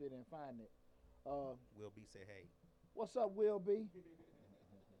interested in finding it. Will B say, hey. What's up, Will B?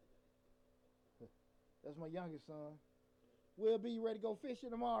 That's my youngest son. Will B, you ready to go fishing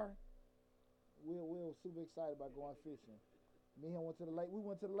tomorrow? Will was super excited about going fishing. Me and him went to the lake. We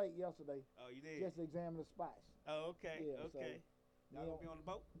went to the lake yesterday. Oh, you did? Just to examine the spots. Oh, okay. Yeah, okay. So, y'all gonna be on the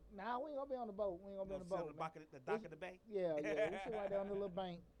boat? Nah, we ain't gonna be on the boat. We ain't gonna be on the boat. The dock of the bay? Yeah. We sit right there on the little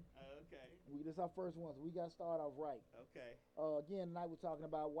bank. Okay. This our first one, so we got to start off right. Okay. Again, tonight we're talking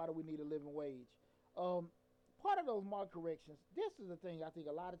about why do we need a living wage. Part of those market corrections, this is the thing I think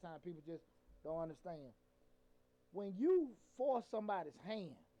a lot of times people just don't understand. When you force somebody's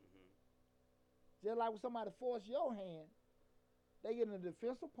hand, just like when somebody force your hand, they get in a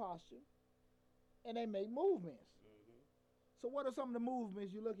defensive posture and they make movements. So what are some of the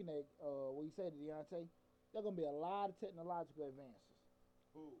movements you're looking at? What you say to Deontay? There are going to be a lot of technological advances.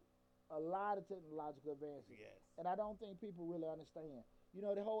 A lot of technological advances. Yes. And I don't think people really understand. You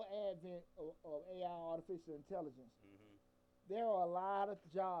know, the whole advent of AI, artificial intelligence, there are a lot of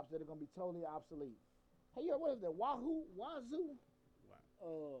jobs that are going to be totally obsolete. Hey, what is that? Wazoo?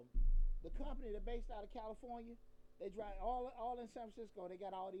 Wow. The company that's based out of California, they drive all in San Francisco. They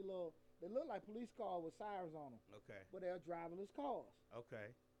got all these they look like police cars with sirens on them. Okay. But they're driverless cars. Okay.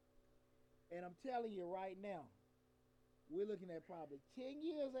 And I'm telling you right now, we're looking at probably 10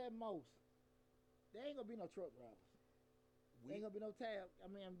 years at most. There ain't gonna be no truck drivers. There ain't gonna be no tab. I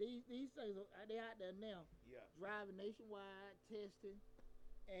mean, these things they out there now. Yeah. Driving nationwide, testing,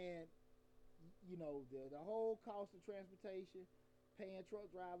 and the whole cost of transportation, paying truck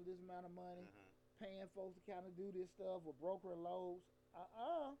drivers this amount of money, paying folks to kind of do this stuff with broker loads.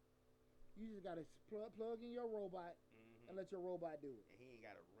 You just gotta plug in your robot and let your robot do it. And he ain't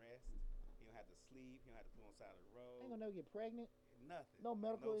gotta rest. He don't have to sleep. He don't have to put on the side of the road. Ain't gonna never get pregnant. nothing. No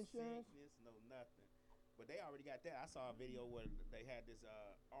medical no insurance. Sickness, no nothing. But they already got that. I saw a video where they had this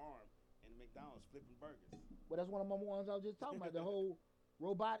arm in McDonald's flipping burgers. Well, that's one of my ones I was just talking about. The whole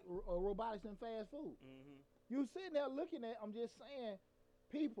robotics and fast food. Mm-hmm. You sitting there looking at. I'm just saying,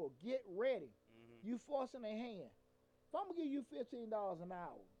 people get ready. Mm-hmm. You forcing their hand. If I'm gonna give you $15 an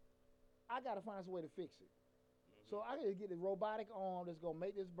hour, I gotta find some way to fix it. Mm-hmm. So I gotta get this robotic arm that's gonna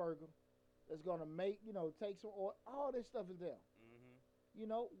make this burger. That's gonna make take some oil. All this stuff is there. Mm-hmm.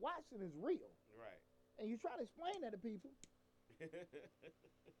 Watson is real. Right. And you try to explain that to people.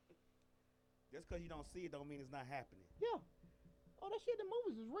 Just because you don't see it don't mean it's not happening. Yeah. Oh, that shit in the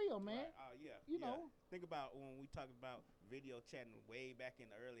movies is real, man. Right. Oh, yeah. You know. Think about when we talked about video chatting way back in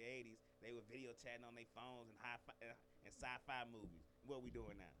the early 80s. They were video chatting on their phones and sci-fi movies. What are we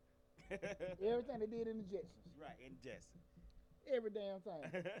doing now? Everything they did in the Jetsons. Right, in Jetson. Every damn thing.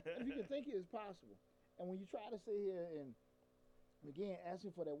 If you can think it is possible. And when you try to sit here and, again,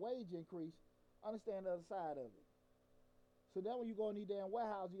 asking for that wage increase, understand the other side of it. So then when you go in these damn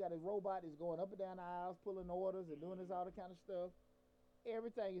warehouse, you got this robot that's going up and down the aisles, pulling orders and doing this all the kind of stuff.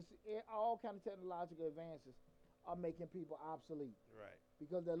 Everything is, all kind of technological advances are making people obsolete. Right.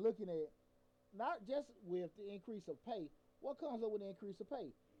 Because they're looking at, not just with the increase of pay, what comes up with the increase of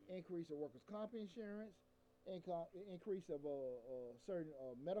pay? Increase of workers' comp insurance, increase of certain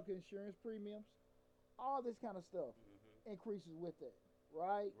medical insurance premiums, all this kind of stuff increases with that,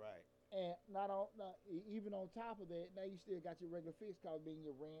 right? Right. And even on top of that, now you still got your regular fixed costs being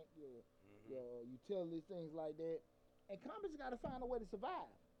your rent, your utilities, things like that. And companies got to find a way to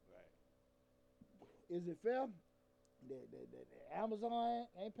survive. Right. Is it fair that Amazon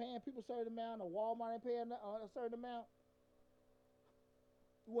ain't paying people a certain amount, or Walmart ain't paying a certain amount?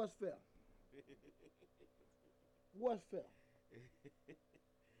 What's fair? What's fair?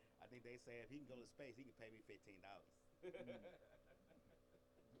 I think they say if he can go to space, he can pay me $15.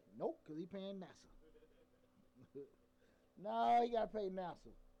 Nope, because he paying NASA. No, he got to pay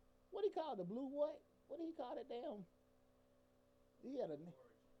NASA. What he call the blue what? What did he call it? Damn. He had a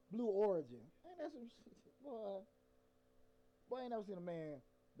Blue Origin. Ain't that some shit? Boy, I ain't never seen a man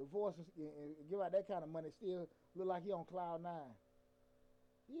divorce and give out that kind of money still look like he on cloud 9.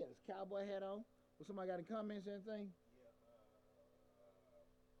 He had his cowboy hat on. Was somebody got any comments or anything?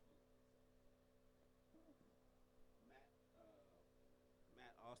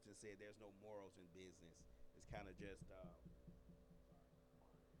 Matt Austin said there's no morals in business. It's kind of just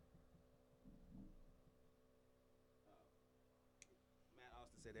Matt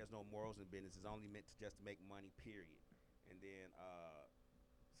Austin said there's no morals in business. It's only meant to just make money, period. And then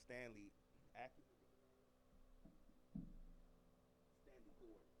Stanley Gordon.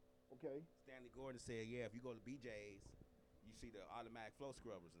 Okay. Stanley Gordon said, yeah, if you go to BJ's, you see the automatic flow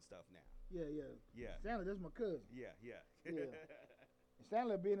scrubbers and stuff now. Yeah. Yeah. Stanley, that's my cousin. Yeah. Yeah. And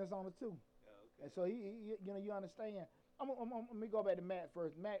Stanley a business owner too. Okay. And so he you understand. Let me go back to Matt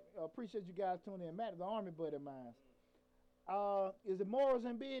first. Matt, appreciate you guys tuning in. Matt is an Army buddy of mine. Is it morals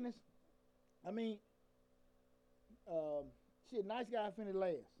in business? I mean, shit, nice guy finna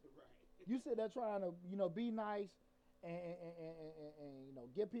last. Right. You sit there trying to, be nice and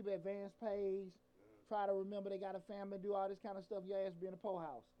give people advance pays. Try to remember they got a family, do all this kind of stuff. Your ass be in the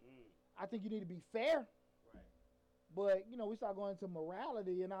poorhouse. I think you need to be fair. Right. But we start going into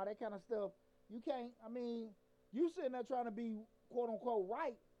morality and all that kind of stuff. You can't. I mean, you sitting there trying to be quote unquote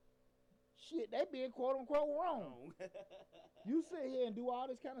right. Shit, they being quote unquote wrong. You sit here and do all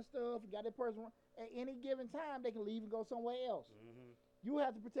this kind of stuff. You got that person at any given time, they can leave and go somewhere else. You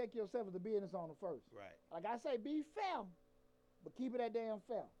have to protect yourself as a business owner first. Right. Like I say, be fair, but keep it that damn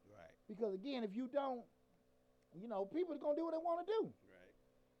fair. Right. Because again, if you don't, people are gonna do what they want to do. Right.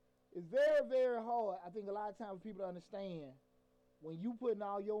 It's very, very hard. I think a lot of times for people to understand when you putting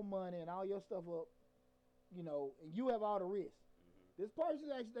all your money and all your stuff up, and you have all the risk. This person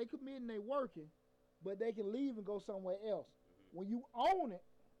actually they committing, they working, but they can leave and go somewhere else. When you own it,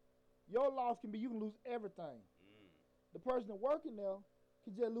 your loss can be you can lose everything. The person that working there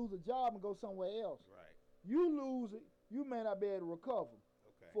can just lose a job and go somewhere else. Right. You lose it, you may not be able to recover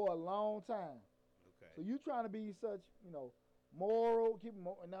for a long time. Okay. So you trying to be such, moral,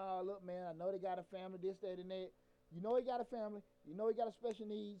 nah, look, man, I know they got a family, this, that, and that. You know he got a family. You know he got a special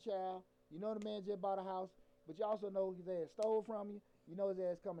needs child. You know the man just bought a house. But you also know his ass stole from you. You know his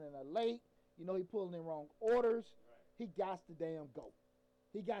ass coming in late. You know he pulling in wrong orders. Right. He got to damn go.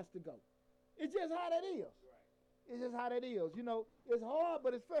 He got to go. It's just how that is. Right. It's just how that is. It's hard,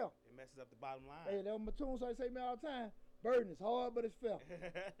 but it's fair. It messes up the bottom line. Hey, that Mattoon say to me all the time, burden is hard, but it's fair.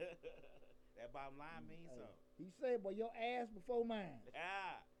 That bottom line means something. He said, boy, your ass before mine.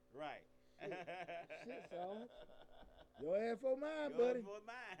 Ah, right. Shit, son. Your ass for mine, Yours buddy. for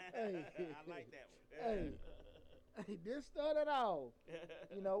mine. Hey. I like that one. Hey. Hey, this started all.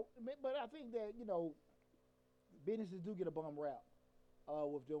 You know, but I think that, you know, businesses do get a bum rap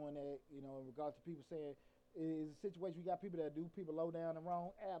with doing that, you know, in regards to people saying, is a situation we got people that do people low down and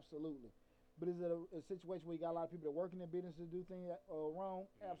wrong? Absolutely. But is it a situation where you got a lot of people that work in their business to do things wrong?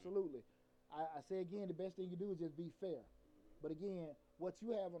 Mm-hmm. Absolutely. I say again, the best thing you do is just be fair. But again, what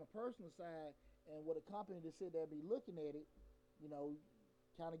you have on a personal side and what a company to sit there and be looking at it, you know,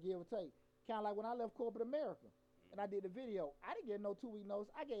 kind of give or take. Kind of like when I left corporate America and I did the video, I didn't get no 2-week notice.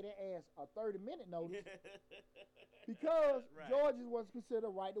 I gave that ass a 30-minute notice because Right. Georgia was considered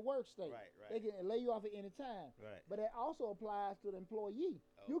a right to work state. Right. They can lay you off at any time. Right. But that also applies to the employee.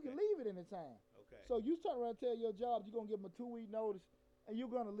 You can Okay. leave at any time. Okay. So you turn around and tell your job you're going to give them a 2-week notice and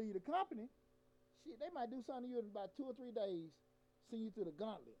you're going to leave the company. Shit, they might do something to you in about 2 or 3 days, send you to the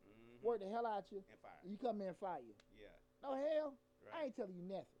gauntlet, work the hell out you, And fire. and you come in and fire you. Yeah. No hell, Right. I ain't telling you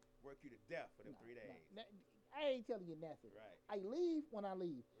nothing. Work you to death for them 3 days. I ain't telling you nothing. Right. I leave when I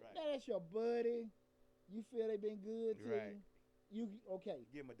leave. Right. Now that's your buddy. You feel they been good to Right. you. Okay.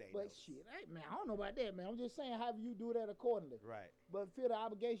 Give them a day. But notice. shit, man, I don't know about that, man. I'm just saying, how you do that accordingly. Right. But feel the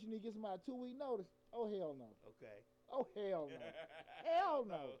obligation to get somebody a 2-week notice? Oh hell no. Okay. Oh hell no. Hell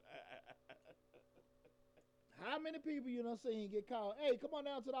no. How many people you done seen get called? Hey, come on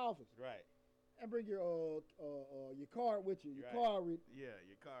down to the office Right. and bring your card with you. Your Right. card with. Yeah.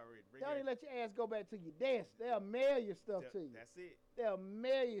 Your car ready. They don't even let your ass go back to your desk. They'll mail your stuff to you. That's it. They'll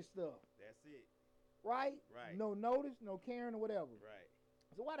mail your stuff. That's it. Right? Right. No notice, no caring or whatever. Right.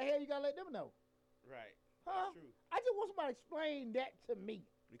 So why the hell you gotta let them know? Right. Huh? That's true. I just want somebody to explain that to me.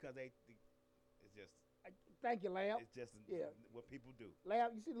 Because it's just Thank you, Lab. it's just Yeah. what people do.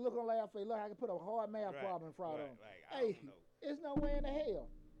 Lab, you see the look on Lab's face. Look, I can put a hard math Right. problem in front Right. of him. Like, I Hey, don't know. it's no way in the hell.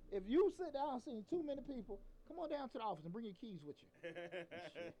 If you sit down and see too many people, come on down to the office and bring your keys with you.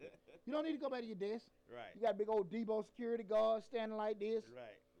 You don't need to go back to your desk. Right. You got a big old Debo security guard standing like this.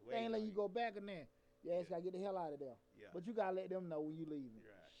 Right. They ain't letting you Wait, go back in there. Your ass gotta get the hell out of there. Yeah. But you gotta let them know when you leaving.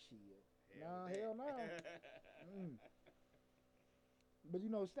 Right. Shit. Nah, hell no. Mm. But you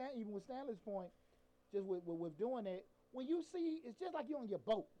know, even with Stanley's point, just with doing that, when you see, it's just like you're on your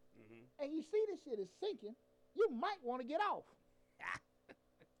boat Mm-hmm. and you see this shit is sinking, you might want to get off.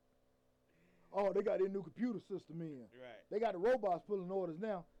 Oh, they got their new computer system in. Right. They got the robots pulling orders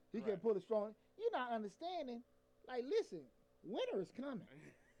now. He Right. can't pull it strong. You're not understanding. Like, listen, winter is coming.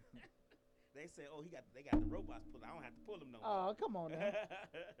 They say, oh, they got the robots pull. I don't have to pull them no more. Oh, come on now,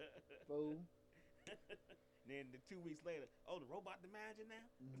 fool. Then 2 weeks later, oh, the robot the manager now.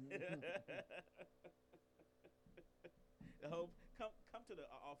 Mhm. The whole come to the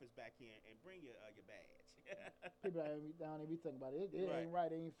office back here and bring your badge. People don't even think about it. It Right. ain't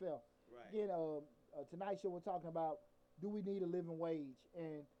right. It ain't fair. Right. Again, tonight's show we're talking about, do we need a living wage?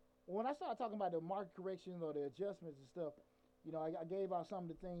 And when I started talking about the market corrections or the adjustments and stuff, you know, I gave out some of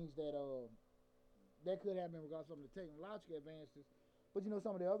the things that that could happen in regards to some of the technological advances. But you know,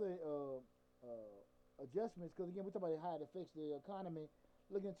 some of the other adjustments, because again, we're talking about how it affects the economy.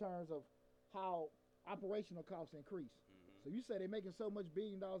 Look in terms of how operational costs increase. Mm-hmm. So you say they're making so much $1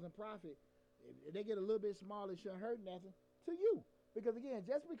 billion in profit, if they get a little bit smaller, it shouldn't hurt nothing to you. Because again,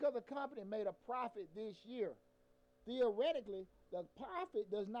 just because a company made a profit this year, theoretically, the profit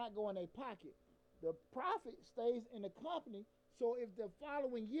does not go in their pocket. The profit stays in the company. So if the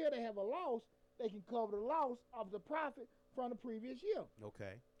following year they have a loss, they can cover the loss of the profit from the previous year.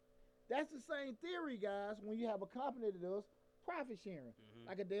 Okay. That's the same theory, guys, when you have a company that does profit sharing,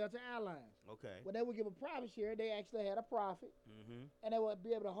 like a Delta Airlines. Okay. When they would give a profit share, they actually had a profit, Mm-hmm. and they would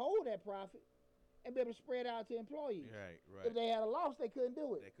be able to hold that profit and be able to spread out to employees. Right. If they had a loss, they couldn't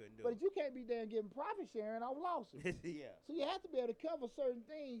do it. They couldn't do But it. you can't be there and giving profit sharing off losses. Yeah. So you have to be able to cover certain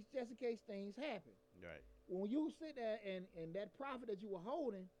things just in case things happen. Right. When you sit there and that profit that you were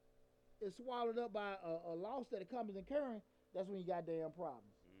holding is swallowed up by a loss that the company's incurring, that's when you got damn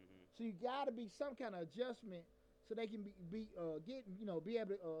problems. Mm-hmm. So you got to be some kind of adjustment so they can be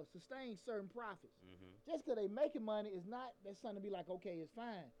able to sustain certain profits. Mm-hmm. Just because they making money is not that's something to be like, okay, it's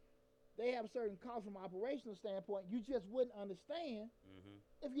fine. They have certain costs from an operational standpoint you just wouldn't understand Mm-hmm.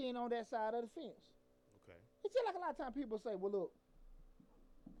 if you ain't on that side of the fence. Okay. It's just like a lot of times people say, well, look,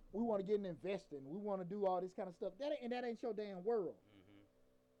 we want to get in investing. We want to do all this kind of stuff. That ain't your damn world.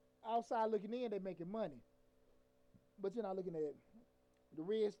 Mm-hmm. Outside looking in, they making money. But you're not looking at the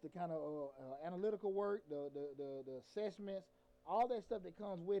risk, the kind of analytical work, the assessments, all that stuff that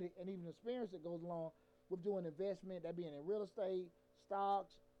comes with it, and even the experience that goes along with doing investment, that being in real estate,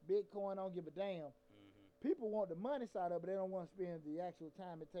 stocks, Bitcoin, I don't give a damn. Mm-hmm. People want the money side of it, but they don't want to spend the actual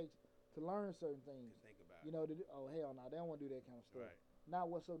time it takes to learn certain things. Just think about You know, oh hell no, they don't want to do that kind of stuff. Right. Not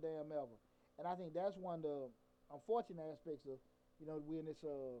whatsoever. And I think that's one of the unfortunate aspects of, you know, we in this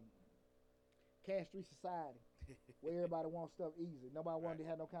cash-free society where everybody wants stuff easy. Nobody wants to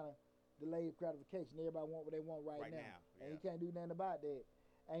have no kind of delayed gratification. Everybody want what they want right now. Yeah. And you can't do nothing about that.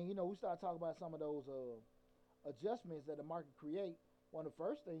 And, you know, we start talking about some of those adjustments that the market create. One of the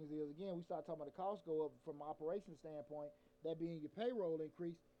first things is, again, we start talking about the costs go up from an operation standpoint, that being your payroll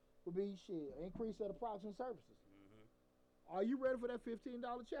increase, would be increase of the products and services. Mm-hmm. Are you ready for that $15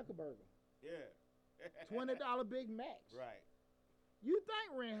 checker burger? Yeah. $20 Big Macs. Right. You think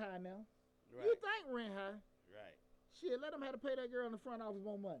rent high now. Right. You think rent high. Right. Shit, let them have to pay that girl in the front office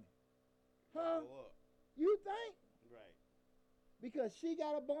more money. Huh? Go up. You think? Right. Because she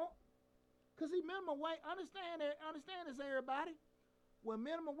got a bump? Because see, minimum wage, understand this, everybody. When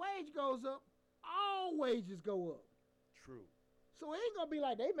minimum wage goes up, all wages go up. True. So it ain't going to be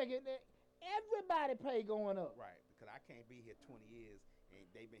like they make it, everybody pay going up. Right. Because I can't be here 20 years and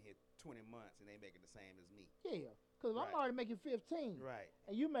they've been here 20 months and they making the same as me. Yeah. Because Right. I'm already making 15. Right.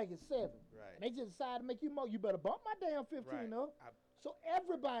 And you making 7. Right. And they just decide to make you more. You better bump my damn 15 Right. up. So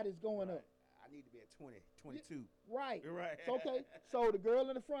everybody's going Right. up. I need to be at 20, 22. Right. Right. So, okay. So the girl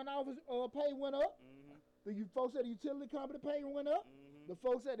in the front office pay went up. Mm-hmm. The folks at the utility company pay went up. Mm-hmm. The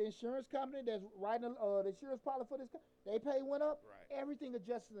folks at the insurance company that's writing the insurance policy for this, they pay went up. Right. Everything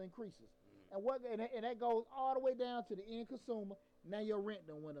adjusts and increases. Mm-hmm. And that goes all the way down to the end consumer. Now your rent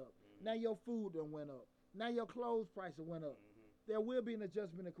done went up. Mm-hmm. Now your food done went up. Now your clothes prices went up. Mm-hmm. There will be an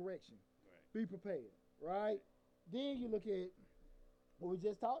adjustment and correction. Right. Be prepared, right? Then you look at what we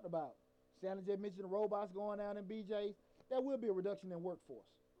just talked about. Santa just mentioned the robots going down in BJ's. There will be a reduction in workforce.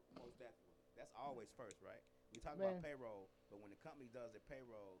 Most definitely. That's always first, right? We talk Man. about payroll, but when the company does their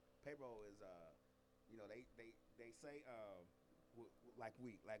payroll is you know, they say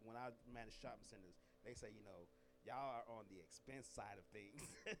like when I manage shopping centers, they say, you know, y'all are on the expense side of things.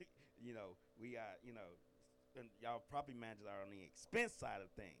 You know, we are, you know, and y'all property managers are on the expense side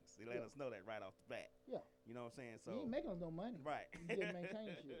of things. They let us know that right off the bat. Yeah. You know what I'm saying? So You ain't making them no money. right. You just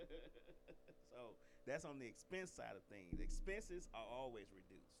maintain shit. So that's on the expense side of things. Expenses are always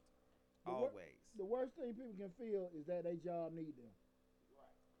reduced. The wor- Always. The worst thing people can feel is that their job need them.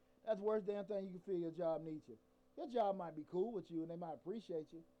 Right. That's the worst damn thing you can feel your job needs you. Your job might be cool with you and they might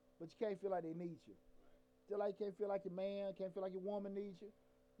appreciate you, but you can't feel like they need you. Just like you can't feel like your man, can't feel like your woman needs you.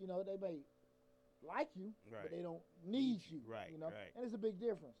 You know, they may like you, Right. but they don't need you. Right, You know, right. and it's a big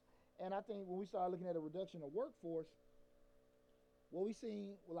difference. And I think when we start looking at a reduction of workforce, what we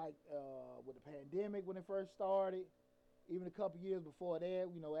seen like with the pandemic when it first started, even a couple years before that,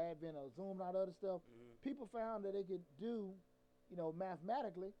 you know, advent of Zoom and all that other stuff, people found that they could do, you know,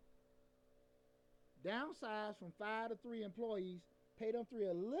 mathematically, downsize from 5 to 3 employees, pay them 3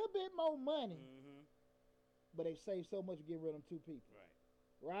 a little bit more money, Mm-hmm. but they save so much getting rid of them 2 people,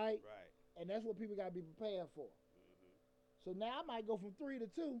 Right. right? Right. And that's what people got to be prepared for. Mm-hmm. So now I might go from 3 to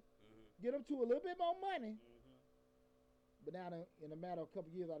 2, Mm-hmm. get them 2 a little bit more money, Mm-hmm. but now in a matter of a couple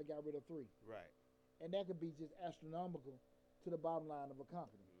years, I'd have got rid of 3. Right. And that could be just astronomical to the bottom line of a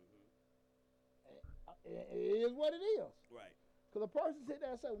company. Mm-hmm. It is what it is. Right. Because a person sit there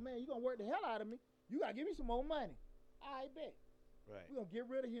and say, well, man, you're going to work the hell out of me. You got to give me some more money. I bet. Right. We're going to get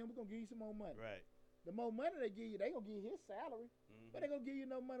rid of him. We're going to give you some more money. Right. The more money they give you, they going to give you his salary. Mm-hmm. But they going to give you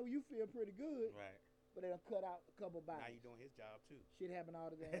no money when you feel pretty good. Right. But they'll cut out a couple Now bites. you're doing his job too. Shit happen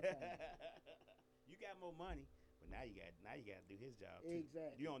all the damn time. You got more money, but now you got to do his job too.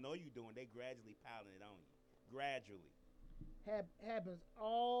 Exactly. You don't know you doing. They gradually piling it on you. Gradually. Happens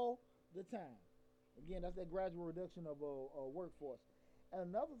all the time. Again, that's that gradual reduction of workforce. And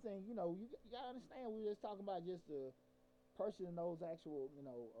another thing, you know, you got to understand, we were just talking about just the purchasing those actual, you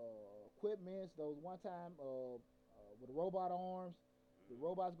know, equipments, those one-time with the robot arms, the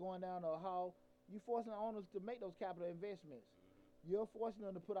robots going down the hall. You're forcing the owners to make those capital investments. You're forcing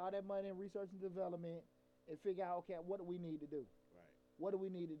them to put all that money in research and development and figure out, okay, what do we need to do? Right. What do we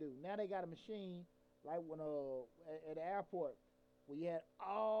need to do? Now they got a machine like when at the airport where you had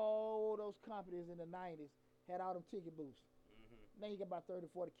all those companies in the 90s had all them ticket booths. Mm-hmm. Now you got about 30,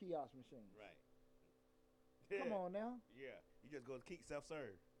 40 kiosk machines. Right. Come on now. Yeah. You just go to keep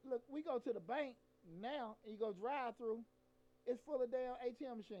self-serve. Look, we go to the bank now and you go drive through, it's full of damn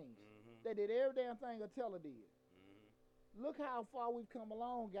ATM machines. Mm-hmm. They did every damn thing a teller did. Mm-hmm. Look how far we've come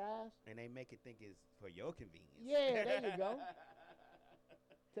along, guys. And they make it think it's for your convenience. Yeah, there you go.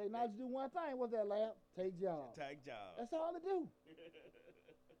 Technology do one thing. What's that, lab? Take jobs. Take job. That's all it do.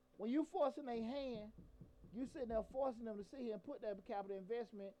 When you forcing their hand, you sitting there forcing them to sit here and put that capital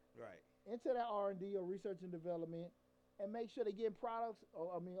investment Right. into that R&D or research and development, and make sure they getting products.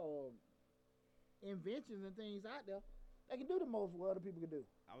 inventions and things out there that can do the most what other people can do.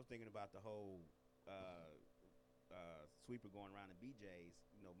 I was thinking about the whole sweeper going around the BJ's,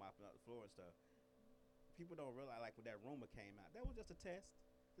 mopping up the floor and stuff. People don't realize, like when that rumor came out, that was just a test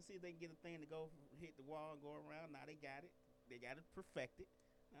to see if they can get a thing to go hit the wall and go around. Now they got it. They got it perfected.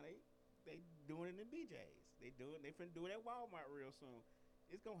 Now they doing it in BJ's. They finna do it at Walmart real soon.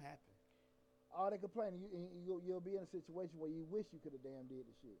 It's gonna happen. All they complaining, you'll be in a situation where you wish you could have damn did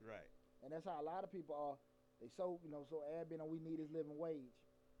the shit. Right. And that's how a lot of people are. They so adamant on we need this living wage.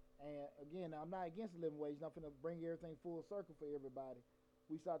 And again, I'm not against the living wage. I'm finna bring everything full circle for everybody.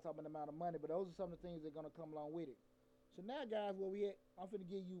 We start talking about the amount of money, but those are some of the things that are gonna come along with it. So now, guys, where we at? I'm finna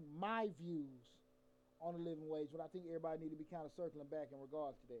give you my views on the living wage, but I think everybody need to be kind of circling back in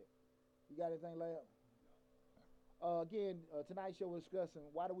regards to that. You got anything, Lab? Again, tonight's show we're discussing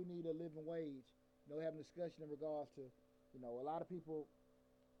why do we need a living wage. Having a discussion in regards to, a lot of people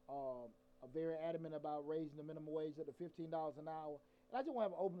are very adamant about raising the minimum wage up to $15 an hour. And I just want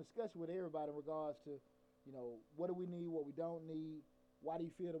to have an open discussion with everybody in regards to, what do we need, what we don't need, why do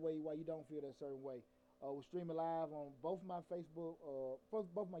you feel the way, why you don't feel that certain way. We're streaming live on both my Facebook,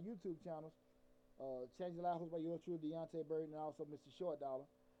 both my YouTube channels. Change the Live hosted by yours truly, Deontay Burton, and also Mr. Short Dollar.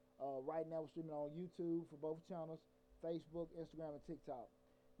 Right now we're streaming on YouTube for both channels, Facebook, Instagram, and TikTok.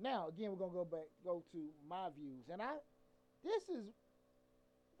 Now, again, we're gonna go to my views, and I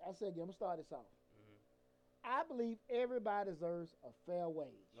said again, I'm gonna start this off. I believe everybody deserves a fair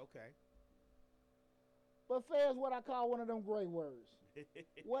wage. Okay. But fair is what I call one of them gray words.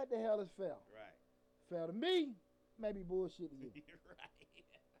 What the hell is fair? Right. Fair to me, maybe bullshit to you.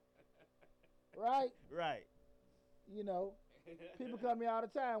 Right. Right? Right. People come to me all the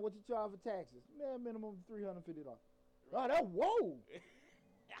time, what you charge for taxes? Man, minimum $350. Right. Oh, that, whoa.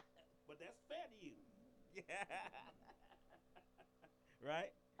 But that's fair to you. Yeah.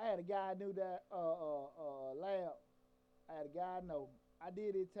 Right? I had a guy I knew that Lab. I had a guy I know. I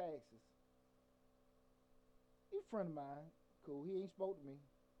did his taxes. He's a friend of mine. Cool. He ain't spoke to me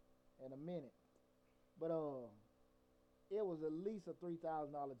in a minute. But it was at least a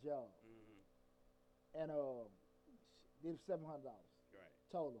 $3,000 job. And did $700. Right.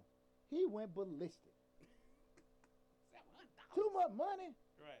 Total. He went ballistic. $700. Too much money.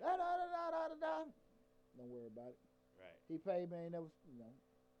 Right. Da. Don't worry about it. Right. He paid me. Ain't never,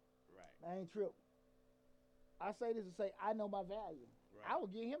 Right. I ain't tripped. I say this to say I know my value. Right. I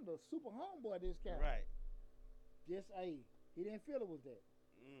would give him the super homeboy discount. Right. Just he didn't feel it was that.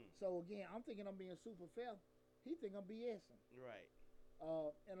 So again, I'm thinking I'm being super fair. He think I'm BSing. Right.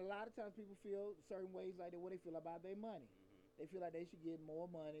 And a lot of times people feel certain ways like that. What they feel about their money. They feel like they should get more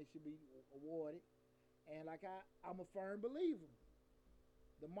money. It should be awarded. And like I'm a firm believer.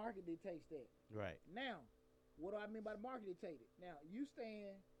 The market dictates that. Right. Now, what do I mean by the market dictated? Now, you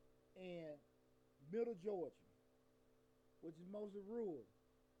stand in Middle Georgia, which is mostly rural,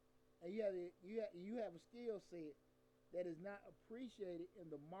 and you have a skill set that is not appreciated in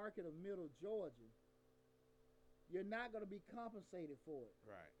the market of Middle Georgia, you're not going to be compensated for it.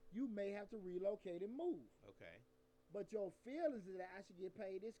 Right. You may have to relocate and move. Okay. But your feelings is that I should get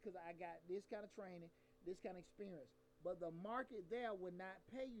paid this because I got this kind of training, this kind of experience. But the market there would not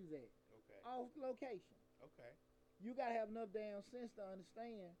pay you that. Okay. Off location. Okay. You got to have enough damn sense to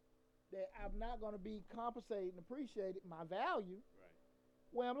understand that I'm not going to be compensated and appreciated my value Right.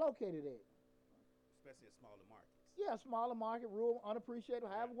 where I'm located at. Especially in smaller markets. Yeah, smaller market, rural, unappreciated,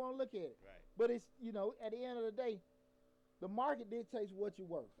 however you want to look at it. Right. But it's, at the end of the day, the market dictates what you're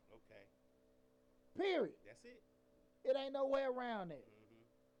worth. Okay. Period. That's it. It ain't no way around that.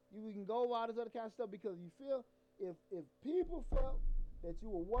 We can go over all this other kind of stuff because you feel if people felt that you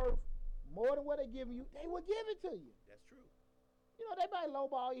were worth more than what they're giving you, they would give it to you. That's true. They might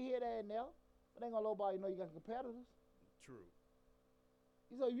lowball you here, there, and there, but they ain't gonna lowball you. You got competitors. True.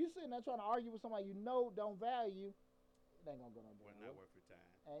 So if you sitting there trying to argue with somebody don't value, it ain't gonna go nowhere. Not worth your time.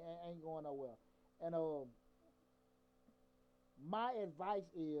 Ain't going nowhere. And my advice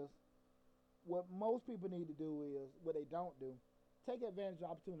is, what most people need to do is, what they don't do, take advantage of the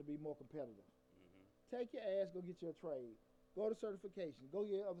opportunity to be more competitive. Take your ass, go get your trade. Go to certification. Go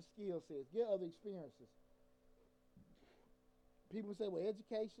get other skill sets. Get other experiences. People say, well,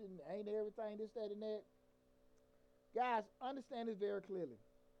 education ain't everything, this, that, and that. Guys, understand this very clearly.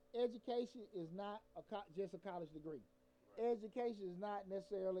 Education is not just a college degree. Right. Education is not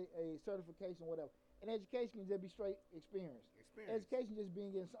necessarily a certification, whatever. And education can just be straight experience. Education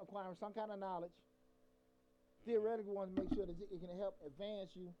just acquiring some kind of knowledge. Theoretically, want to make sure that it can help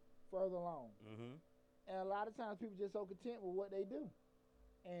advance you further along. And a lot of times people just so content with what they do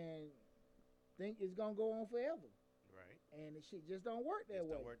and think it's going to go on forever. Right. And the shit just don't work that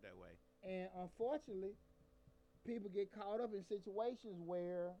way. Don't work that way. And unfortunately, people get caught up in situations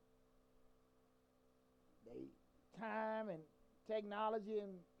where they time and technology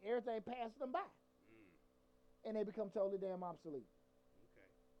and everything passes them by, and they become totally damn obsolete. Okay.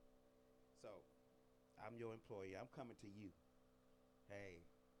 So, I'm your employee. I'm coming to you. Hey,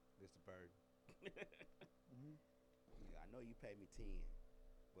 Mr. Bird. Mm-hmm. I know you pay me 10,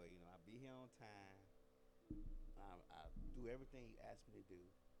 but I be here on time. I do everything you ask me to do.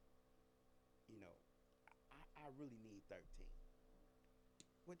 I really need 13.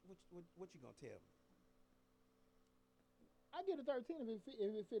 What you gonna tell me? I get a 13 if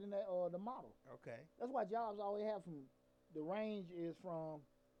it fit in that the model. Okay. That's why jobs always have the range is from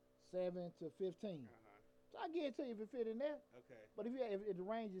 7 to 15. So I get it to you if it fit in there. Okay. But if the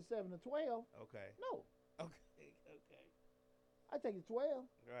range is 7 to 12, okay. No. Okay. Okay. I take the 12.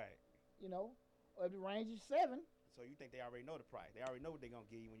 Right. Or if the range is 7. So you think they already know the price? They already know what they're gonna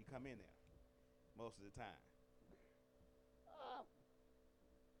give you when you come in there, most of the time.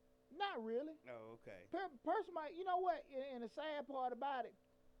 Not really. Oh, okay. Person might, you know what? And the sad part about it,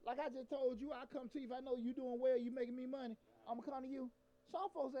 like I just told you, I come to you if I know you doing well, you making me money. I'm gonna come to you. Some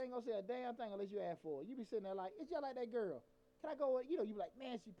folks ain't gonna say a damn thing unless you ask for it. You be sitting there like, it's just like that girl. Can I go? You be like,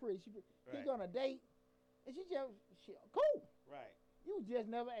 man, she pretty. He go on a date, and she cool. Right. You just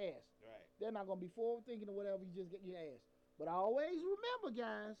never asked. Right. They're not gonna be forward thinking or whatever. You just get your ass. But always remember,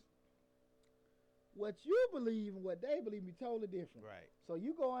 guys, what you believe and what they believe be totally different. Right. So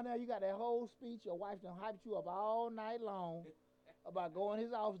you go in there, you got that whole speech. Your wife done hyped you up all night long about going to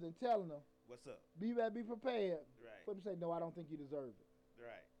his office and telling them, what's up? Be prepared. Right. For them to say, no, I don't think you deserve it.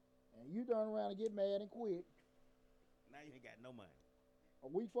 Right. And you turn around and get mad and quit. Now you ain't got no money. A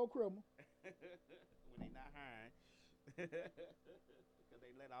week before criminal. When they not hiring. Because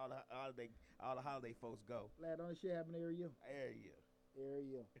they let all the holiday folks go. Glad only shit happen every year. Every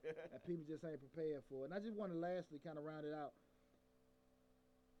year. And people just ain't prepared for it. And I just want to lastly kind of round it out.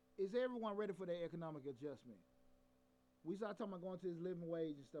 Is everyone ready for their economic adjustment? We start talking about going to this living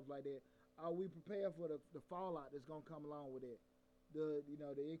wage and stuff like that. Are we prepared for the fallout that's going to come along with it?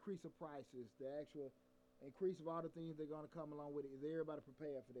 The increase of prices, the actual increase of all the things that are going to come along with it. Is everybody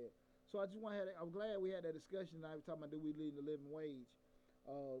prepared for that? So I'm glad we had that discussion tonight. We're talking about, do we lead the living wage?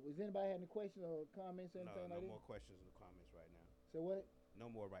 Does anybody have any questions or comments or anything like that? No more questions or comments right now. So what?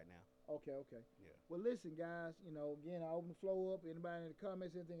 No more right now. Okay. Yeah. Well, listen, guys, again, I open the floor up. Anybody in the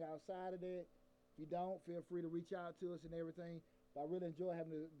comments, anything outside of that, if you don't, feel free to reach out to us and everything. But I really enjoy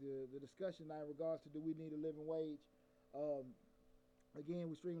having the discussion tonight in regards to do we need a living wage. Again,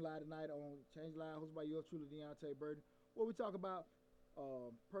 we stream live tonight on Change Live, hosted by yours truly, Deontay Burden, where we talk about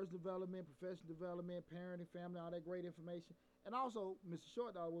personal development, professional development, parenting, family, all that great information. And also, Mr.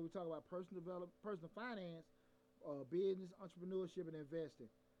 Short Dog, where we talk about personal development, personal finance, business, entrepreneurship, and investing.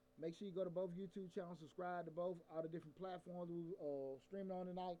 Make sure you go to both YouTube channels, subscribe to both, all the different platforms we streaming on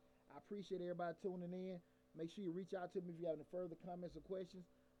tonight. I appreciate everybody tuning in. Make sure you reach out to me if you have any further comments or questions.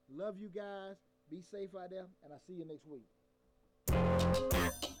 Love you guys. Be safe out there, and I'll see you next week.